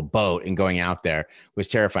getting in a little boat and going out there was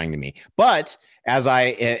terrifying to me. But as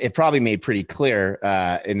it probably made pretty clear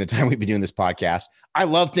in the time we've been doing this podcast, I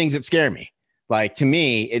love things that scare me. Like to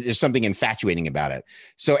me, there's something infatuating about it.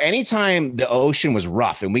 So anytime the ocean was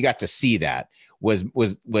rough and we got to see that, was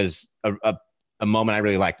a moment I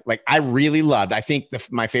really liked. Like I really loved. I think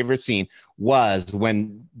my favorite scene was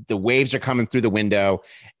when the waves are coming through the window,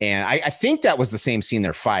 and I think that was the same scene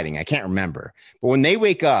they're fighting. I can't remember, but when they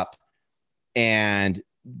wake up and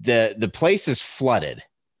the place is flooded,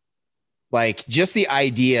 like just the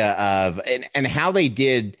idea of and how they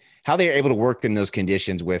were able to work in those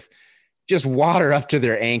conditions with just water up to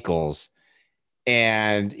their ankles,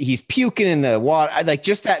 and he's puking in the water. I like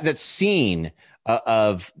just that scene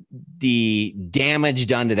of the damage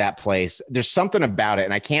done to that place. There's something about it,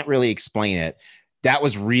 and I can't really explain it. That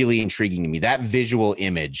was really intriguing to me, that visual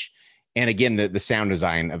image. And again, the sound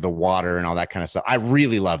design of the water and all that kind of stuff. I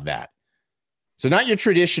really love that. So not your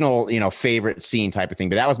traditional, favorite scene type of thing,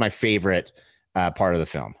 but that was my favorite part of the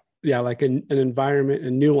film. Yeah. Like an environment, a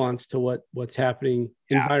nuance to what's happening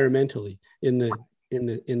environmentally in the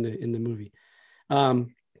movie.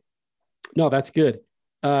 No, that's good.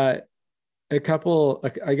 A couple,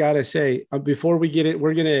 I gotta say, before we get it,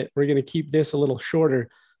 we're gonna keep this a little shorter,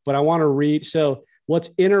 but I want to read. So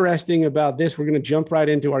what's interesting about this, we're gonna jump right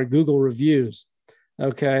into our Google reviews.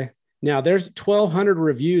 Okay, now there's 1,200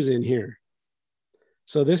 reviews in here,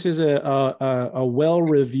 so this is a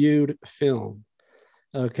well-reviewed film.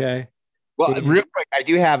 Okay. Well, real quick, I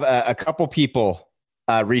do have a couple people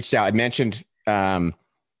reached out. I mentioned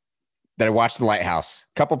that I watched The Lighthouse.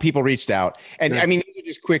 A couple people reached out, and I mean, these are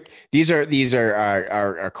just quick. These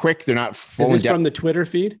are quick. They're not full. Is this from the Twitter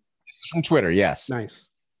feed? This is from Twitter. Yes. Nice.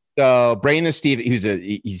 So Brain the Steve,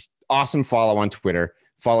 he's awesome follow on Twitter.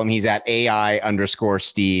 Follow him. He's at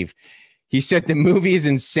AI_Steve. He said the movie is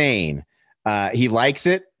insane. He likes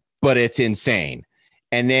it, but it's insane.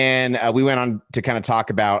 And then we went on to kind of talk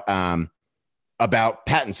about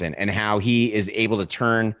Pattinson and how he is able to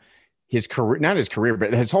turn his career, not his career,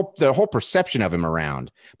 but the whole perception of him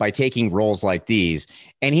around by taking roles like these.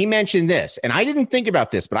 And he mentioned this, and I didn't think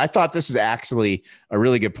about this, but I thought this is actually a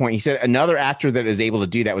really good point. He said another actor that is able to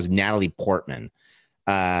do that was Natalie Portman.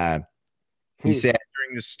 He said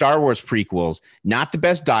during the Star Wars prequels, not the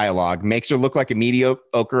best dialogue, makes her look like a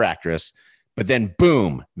mediocre actress, but then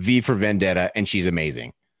boom, V for Vendetta, and she's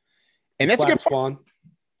amazing. And that's Black a good Swan. point.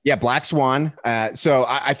 Yeah, Black Swan. So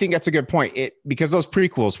I think that's a good point. Because those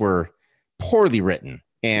prequels were poorly written,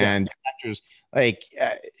 and actors like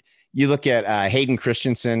you look at Hayden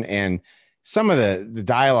Christensen and some of the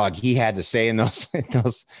dialogue he had to say in those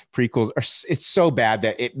prequels it's so bad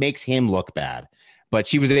that it makes him look bad. But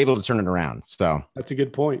she was able to turn it around. So that's a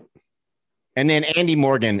good point. And then Andy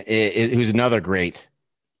Morgan, who's another great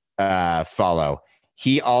follow.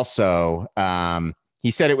 He also he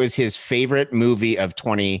said it was his favorite movie of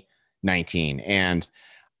 2019, and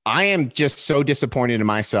I am just so disappointed in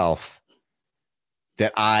myself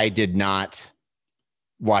that I did not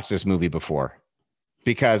watch this movie before,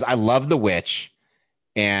 because I love The Witch,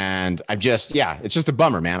 and I'm just, it's just a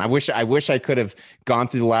bummer, man. I wish I could have gone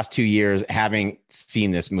through the last 2 years having seen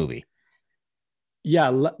this movie.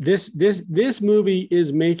 Yeah, this movie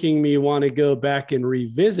is making me want to go back and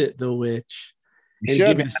revisit The Witch and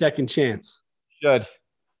give it a second chance. Should.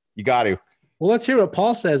 You got to. Well, let's hear what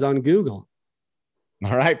Paul says on Google.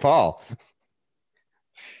 All right, Paul.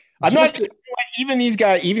 I'm not even these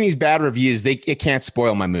bad reviews. It can't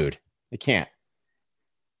spoil my mood. It can't.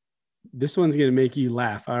 This one's going to make you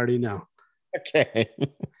laugh. I already know. Okay.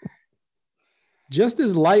 Just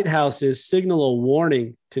as lighthouses signal a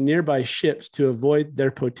warning to nearby ships to avoid their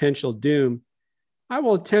potential doom, I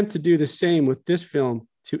will attempt to do the same with this film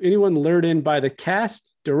to anyone lured in by the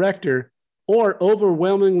cast, director, or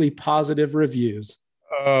overwhelmingly positive reviews.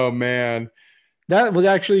 Oh, man. That was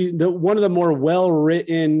actually one of the more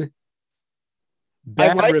well-written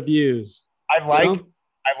bad reviews. I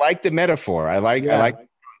like the metaphor. I like that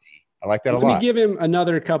a lot. Let me give him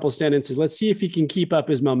another couple sentences. Let's see if he can keep up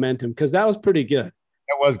his momentum, because that was pretty good.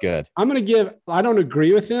 That was good. I don't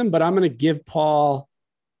agree with him, but I'm going to give Paul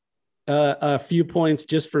a few points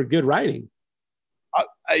just for good writing.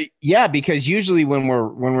 Yeah, because usually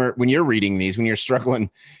when you're reading these, when you're struggling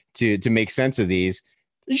to make sense of these,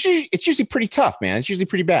 it's usually pretty tough, man. It's usually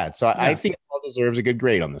pretty bad. So I think Paul deserves a good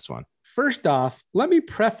grade on this one. First off, let me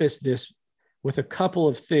preface this with a couple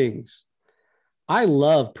of things. I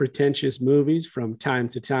love pretentious movies from time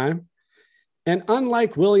to time. And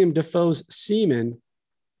unlike William Dafoe's Seaman,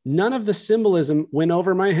 none of the symbolism went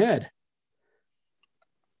over my head.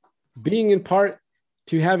 Being in part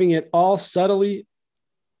to having it all subtly,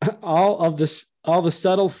 all the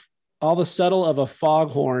subtle of a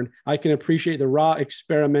foghorn, I can appreciate the raw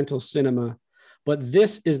experimental cinema. But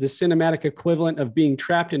this is the cinematic equivalent of being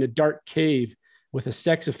trapped in a dark cave with a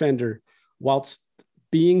sex offender whilst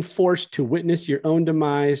being forced to witness your own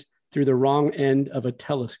demise through the wrong end of a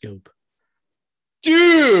telescope.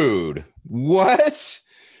 Dude, what?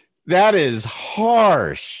 That is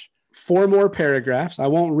harsh. 4 more paragraphs. I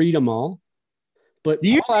won't read them all. But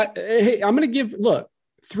Paul, I'm going to give, look,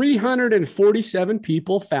 347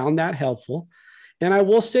 people found that helpful. And I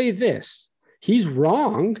will say this, he's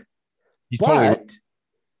wrong. But, totally wrong.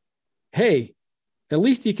 Hey, at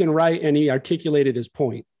least he can write, and he articulated his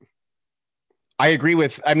point. I agree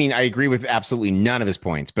with absolutely none of his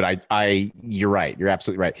points, but you're right. You're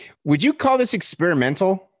absolutely right. Would you call this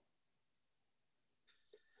experimental?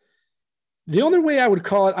 The only way I would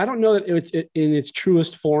call it, I don't know that it's in its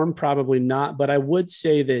truest form, probably not, but I would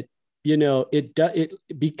say that, it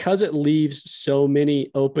because it leaves so many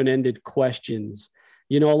open-ended questions.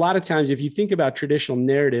 A lot of times if you think about traditional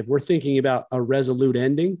narrative, we're thinking about a resolute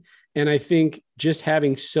ending. And I think just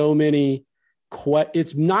having so many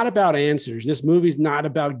it's not about answers. This movie's not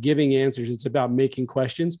about giving answers. It's about making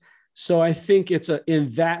questions. So I think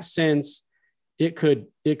in that sense, it could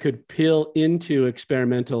peel into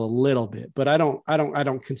experimental a little bit, but I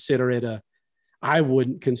don't consider it I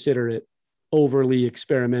wouldn't consider it overly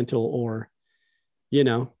experimental or,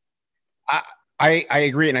 I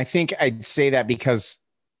agree. And I think I'd say that because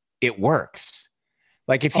it works.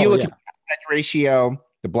 Like if you look at aspect ratio,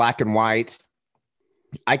 the black and white,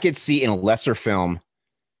 I could see in a lesser film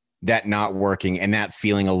that not working and that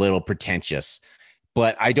feeling a little pretentious,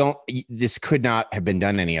 but this could not have been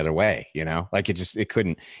done any other way, like it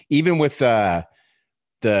couldn't, even with the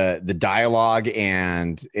dialogue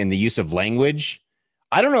and the use of language.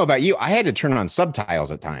 I don't know about you. I had to turn on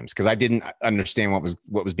subtitles at times because I didn't understand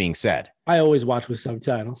what was being said. I always watch with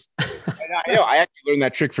subtitles. I know. I actually learned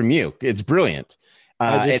that trick from you. It's brilliant.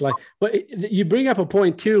 But you bring up a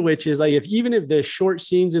point too, which is like even if the short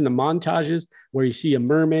scenes in the montages where you see a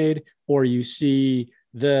mermaid or you see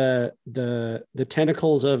the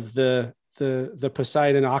tentacles of the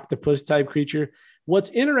Poseidon octopus type creature, what's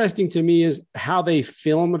interesting to me is how they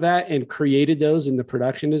filmed that and created those in the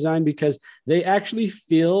production design, because they actually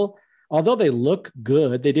feel, although they look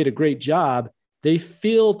good, they did a great job. They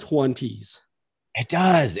feel 20s. It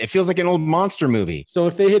does. It feels like an old monster movie. So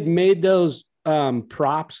if they had made those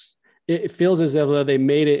props, it feels as though they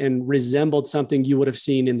made it and resembled something you would have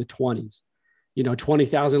seen in the 20s,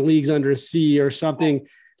 20,000 Leagues Under the Sea or something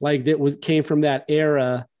like that came from that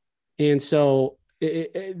era. And so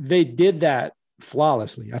they did that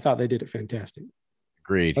flawlessly. I thought they did it fantastic.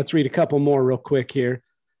 Agreed. Let's read a couple more real quick here.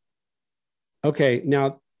 Okay.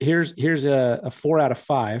 Now here's a 4 out of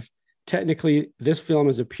 5. Technically, this film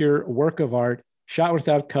is a pure work of art, shot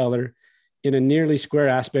without color, in a nearly square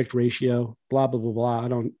aspect ratio, blah, blah, blah,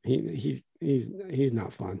 blah. He's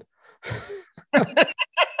not fun.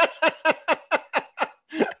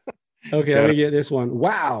 Okay, let me get this one.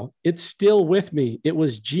 Wow, it's still with me. It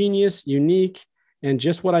was genius, unique, and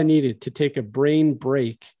just what I needed to take a brain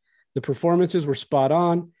break. The performances were spot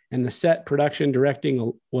on, and the set production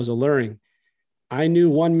directing was alluring. I knew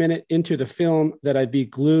 1 minute into the film that I'd be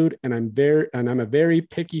glued, and I'm a very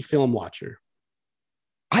picky film watcher.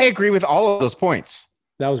 I agree with all of those points.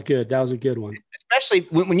 That was good. That was a good one. Especially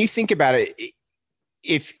when you think about it,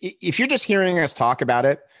 if you're just hearing us talk about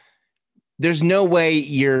it, there's no way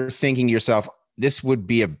you're thinking to yourself, this would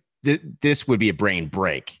be a brain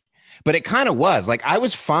break. But it kind of was. Like, I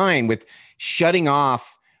was fine with shutting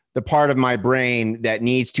off the part of my brain that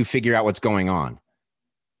needs to figure out what's going on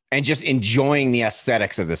and just enjoying the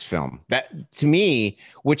aesthetics of this film. That, to me,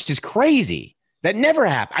 which is crazy. That never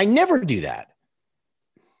happened. I never do that.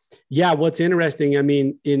 Yeah, what's interesting, I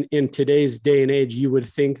mean, in today's day and age, you would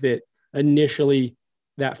think that initially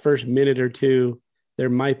that first minute or two, there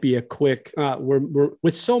might be a quick, we're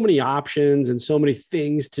with so many options and so many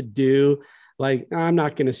things to do. Like, I'm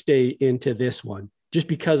not going to stay into this one just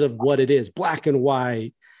because of what it is, black and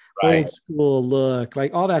white, old school look,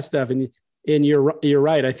 like all that stuff. And you're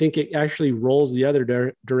right. I think it actually rolls the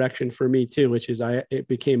other direction for me too, which is it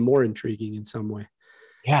became more intriguing in some way.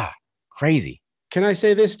 Yeah, crazy. Can I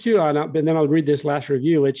say this too? And then I'll read this last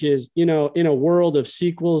review, which is, in a world of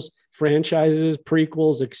sequels, franchises,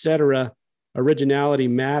 prequels, etc., originality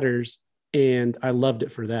matters. And I loved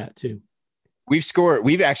it for that too.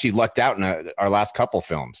 We've actually lucked out in our last couple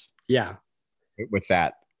films. Yeah. With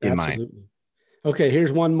that in mind. Okay,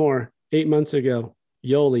 here's one more. 8 months ago,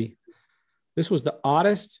 Yoli. This was the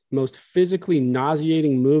oddest, most physically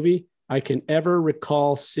nauseating movie I can ever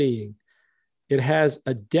recall seeing. It has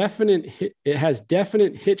definite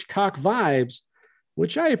Hitchcock vibes,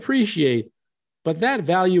 which I appreciate, but that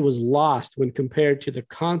value was lost when compared to the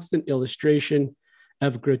constant illustration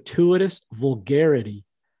of gratuitous vulgarity.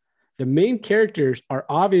 The main characters are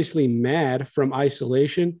obviously mad from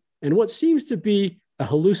isolation and what seems to be a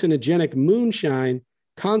hallucinogenic moonshine,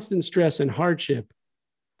 constant stress and hardship.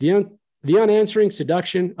 The unanswering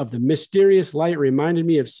seduction of the mysterious light reminded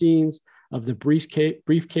me of scenes of the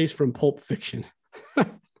briefcase from Pulp Fiction. What?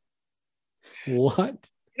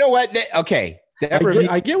 You know what? Okay.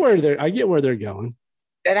 I get where they're going.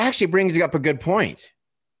 That actually brings up a good point.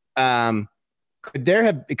 Could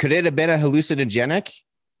it have been a hallucinogenic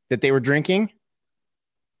that they were drinking?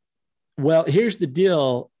 Well, here's the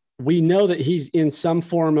deal. We know that he's in some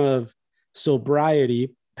form of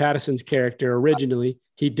sobriety. Pattinson's character originally,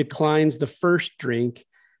 he declines the first drink.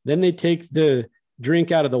 Then they take the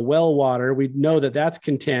drink out of the well water. We know that that's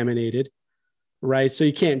contaminated, right? So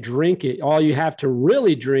you can't drink it. All you have to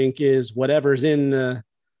really drink is whatever's in the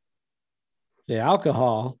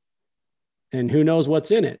alcohol, and who knows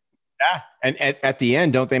what's in it. Yeah. And at the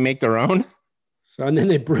end, don't they make their own? So, and then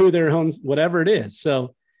they brew their own, whatever it is.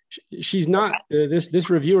 So she's not, this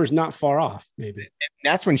reviewer is not far off, maybe. And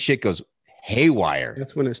that's when shit goes haywire.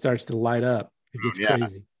 That's when it starts to light up. It gets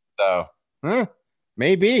crazy. So,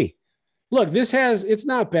 maybe. Look, it's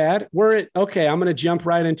not bad. Okay, I'm going to jump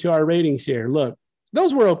right into our ratings here. Look,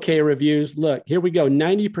 those were okay reviews. Look, here we go.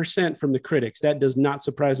 90% from the critics. That does not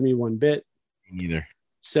surprise me one bit. Neither.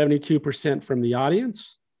 72% from the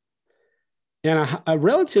audience. And a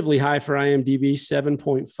relatively high for IMDb,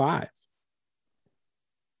 7.5.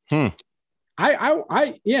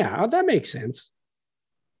 Yeah, that makes sense.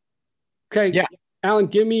 Okay. Yeah. Alan,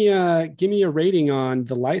 give me a rating on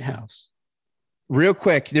The Lighthouse. Real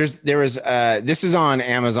quick, this is on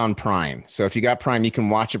Amazon Prime. So if you got Prime, you can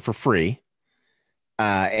watch it for free.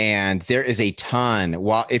 And there is a ton.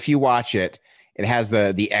 Well, if you watch it, it has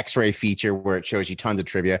the X-ray feature where it shows you tons of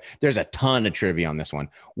trivia. There's a ton of trivia on this one.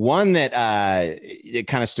 One that it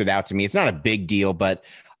kind of stood out to me. It's not a big deal, but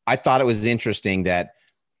I thought it was interesting that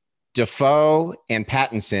Dafoe and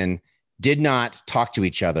Pattinson did not talk to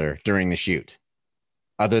each other during the shoot,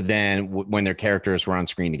 other than when their characters were on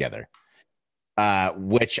screen together,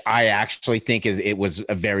 which I actually think it was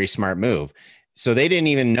a very smart move. So they didn't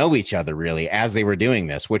even know each other really as they were doing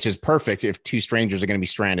this, which is perfect if two strangers are going to be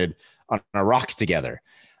stranded on a rock together.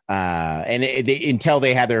 Until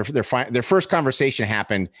they had their first conversation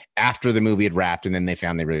happened after the movie had wrapped, and then they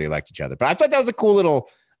found they really liked each other. But I thought that was a cool little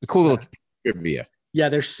trivia. Yeah,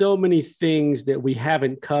 there's so many things that we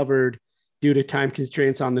haven't covered due to time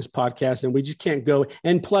constraints on this podcast, and we just can't go.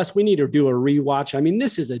 And plus, we need to do a rewatch. I mean,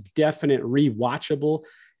 this is a definite rewatchable.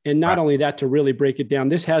 And not only that, to really break it down,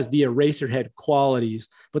 this has the Eraserhead qualities,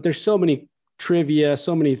 but there's so many trivia,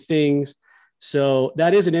 so many things. So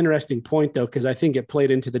that is an interesting point, though, because I think it played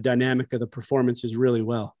into the dynamic of the performances really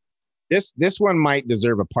well. This one might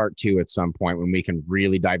deserve a part 2 at some point when we can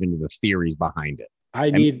really dive into the theories behind it. I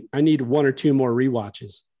need 1 or 2 more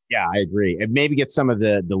rewatches. Yeah, I agree. And maybe get some of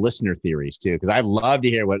the listener theories too, because I'd love to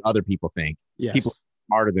hear what other people think. Yes. People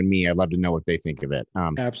smarter than me, I'd love to know what they think of it.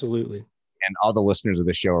 Absolutely. And all the listeners of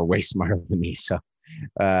the show are way smarter than me, so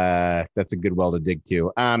that's a good well to dig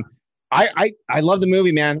to. I love the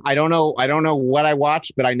movie, man. I don't know what I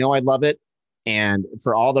watched, but I know I love it. And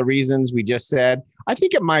for all the reasons we just said, I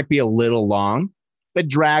think it might be a little long. It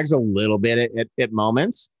drags a little bit at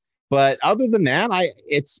moments. But other than that,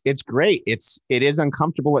 it's great. It is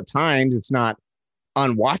uncomfortable at times. It's not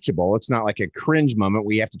unwatchable. It's not like a cringe moment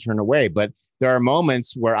where you have to turn away. But there are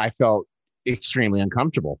moments where I felt extremely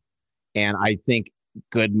uncomfortable. And I think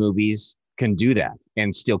good movies can do that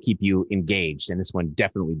and still keep you engaged. And this one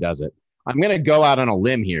definitely does it. I'm going to go out on a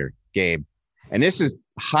limb here, Gabe. And this is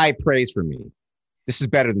high praise for me. This is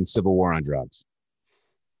better than Civil War on Drugs.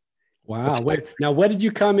 Wow. Now, what did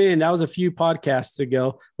you come in? That was a few podcasts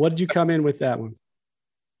ago. What did you come in with that one?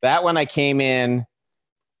 That one I came in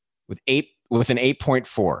with an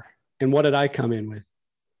 8.4. And what did I come in with?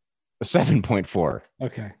 A 7.4.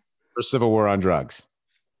 Okay. For Civil War on Drugs.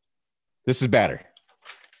 This is better.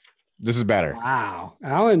 Wow.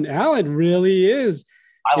 Alan really is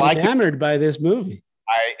enamored by this movie.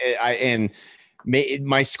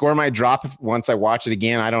 My score might drop once I watch it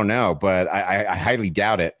again. I don't know, but I highly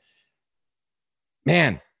doubt it.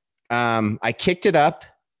 Man, I kicked it up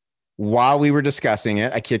while we were discussing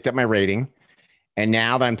it. I kicked up my rating. And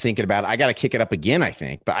now that I'm thinking about it, I got to kick it up again, I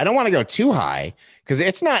think. But I don't want to go too high because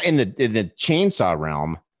it's not in the chainsaw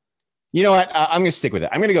realm. You know what? I'm going to stick with it.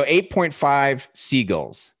 I'm going to go 8.5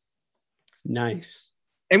 seagulls. Nice.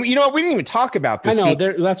 And you know what? We didn't even talk about this. I know.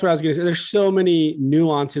 That's what I was going to say. There's so many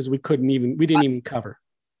nuances we didn't even cover.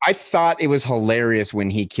 I thought it was hilarious when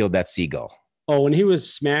he killed that seagull. Oh, when he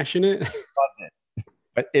was smashing it. Loved it.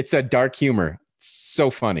 But it's a dark humor. So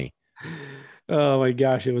funny. Oh my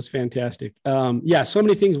gosh, it was fantastic. Yeah, so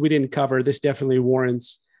many things we didn't cover. This definitely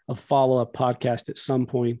warrants a follow-up podcast at some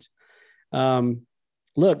point.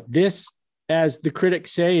 Look, this, as the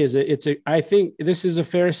critics say, I think this is a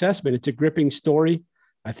fair assessment. It's a gripping story.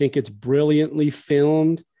 I think it's brilliantly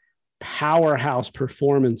filmed, powerhouse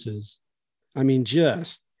performances. I mean,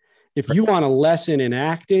 just if you want a lesson in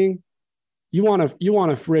acting, you want a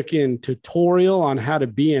freaking tutorial on how to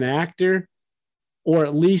be an actor, or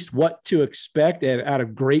at least what to expect out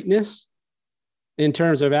of greatness in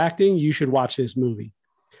terms of acting, you should watch this movie.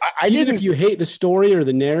 Even if you hate the story or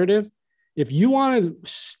the narrative, if you want to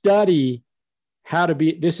study how to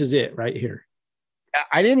be, this is it right here.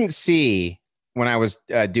 I didn't see when I was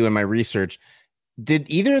doing my research, did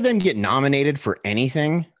either of them get nominated for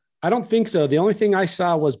anything? I don't think so. The only thing I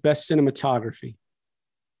saw was best cinematography.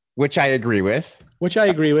 Which I agree with.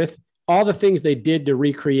 All the things they did to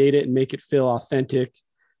recreate it and make it feel authentic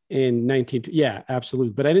in 19. Yeah,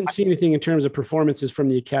 absolutely. But I didn't see anything in terms of performances from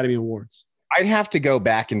the Academy Awards. I'd have to go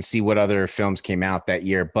back and see what other films came out that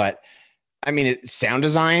year. But I mean, sound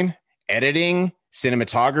design, editing,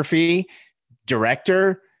 cinematography,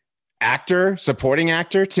 director, actor, supporting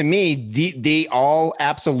actor, to me, they all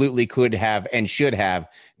absolutely could have and should have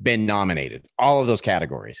been nominated. All of those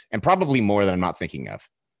categories, and probably more that I'm not thinking of.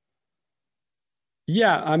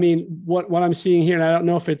 Yeah, I mean, what I'm seeing here, and I don't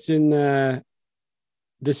know if it's in the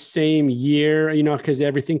same year, because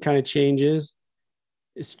everything kind of changes.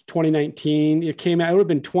 It's 2019. It came out. It would have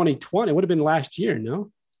been 2020. It would have been last year,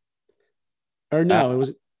 no? Or no, it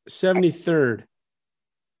was 73rd.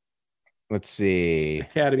 Let's see.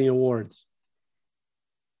 Academy Awards.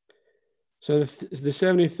 So the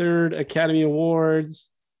 73rd Academy Awards.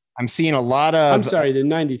 I'm seeing a lot of. I'm sorry, the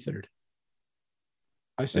 93rd.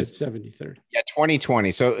 I said 73rd. Yeah,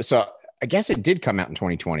 2020. So I guess it did come out in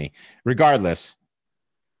 2020. Regardless,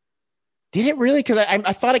 did it really? Because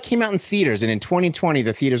I thought it came out in theaters, and in 2020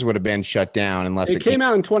 the theaters would have been shut down unless it came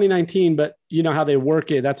out in 2019. But you know how they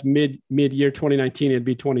work it. That's mid-year 2019. It'd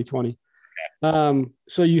be 2020. Okay.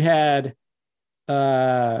 So you had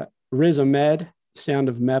Riz Ahmed, Sound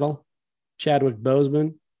of Metal, Chadwick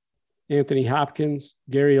Boseman, Anthony Hopkins,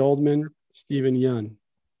 Gary Oldman, Stephen Yeun.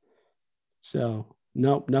 So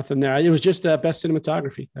nope, nothing there. It was just best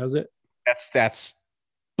cinematography. That was it. That's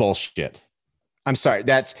bullshit. I'm sorry.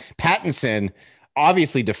 That's Pattinson,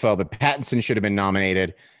 obviously Dafoe, but Pattinson should have been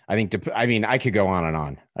nominated. I think. I could go on and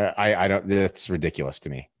on. I don't. That's ridiculous to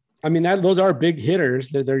me. I mean, those are big hitters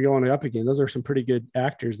that they're going up against. Those are some pretty good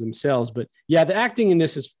actors themselves. But yeah, the acting in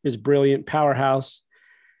this is brilliant. Powerhouse.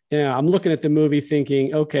 Yeah, I'm looking at the movie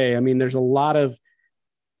thinking, okay, I mean, there's a lot of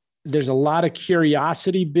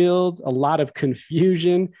curiosity build, a lot of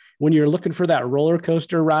confusion. When you're looking for that roller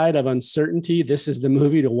coaster ride of uncertainty, this is the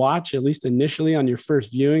movie to watch, at least initially on your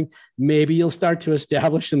first viewing. Maybe you'll start to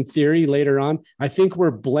establish some theory later on. I think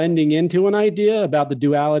we're blending into an idea about the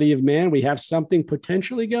duality of man. We have something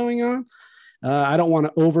potentially going on. I don't want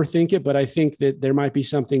to overthink it, but I think that there might be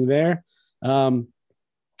something there.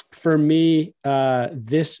 For me,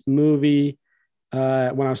 this movie,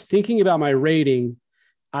 when I was thinking about my rating,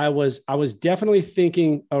 I was definitely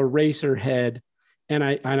thinking Eraserhead, and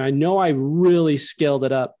I know I really scaled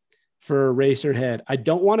it up for Eraserhead. I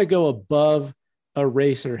don't want to go above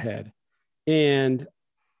Eraserhead, and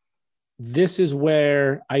this is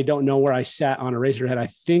where I don't know where I sat on Eraserhead. I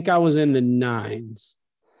think I was in the 9s.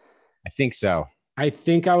 I think so. I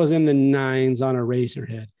think I was in the 9s on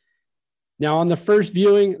Eraserhead. Now, on the first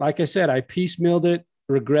viewing, like I said, I piecemealed it.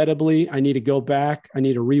 Regrettably, I need to go back. I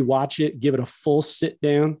need to rewatch it, give it a full sit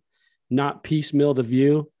down, not piecemeal the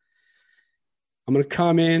view. I'm going to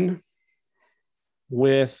come in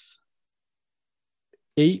with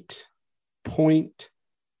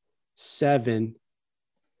 8.7.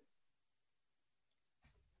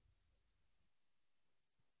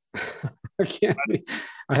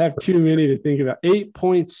 I have too many to think about.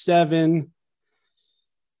 8.7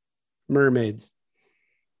 mermaids.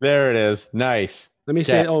 There it is. Nice. Let me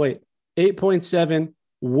say, 8.7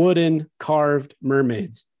 wooden carved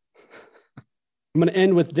mermaids. I'm going to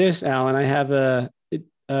end with this, Alan. I have a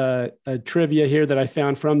trivia here that I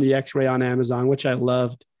found from the X-Ray on Amazon, which I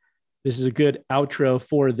loved. This is a good outro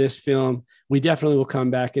for this film. We definitely will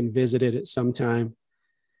come back and visit it at some time.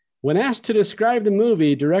 When asked to describe the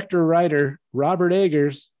movie, director-writer Robert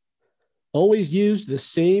Eggers always used the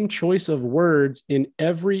same choice of words in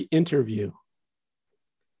every interview.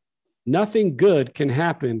 Nothing good can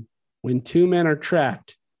happen when two men are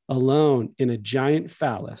trapped alone in a giant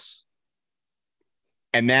phallus.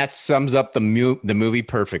 And that sums up the movie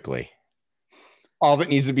perfectly. All that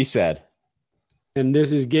needs to be said. And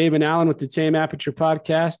this is Gabe and Alan with the Tame Aperture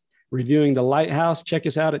Podcast, reviewing The Lighthouse. Check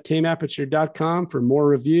us out at tameaperture.com for more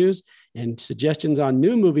reviews and suggestions on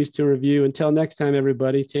new movies to review. Until next time,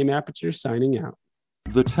 everybody, Tame Aperture signing out.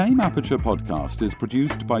 The Tame Aperture Podcast is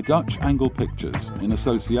produced by Dutch Angle Pictures in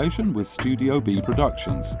association with Studio B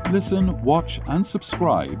Productions. Listen, watch, and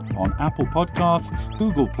subscribe on Apple Podcasts,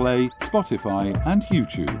 Google Play, Spotify, and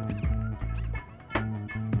YouTube.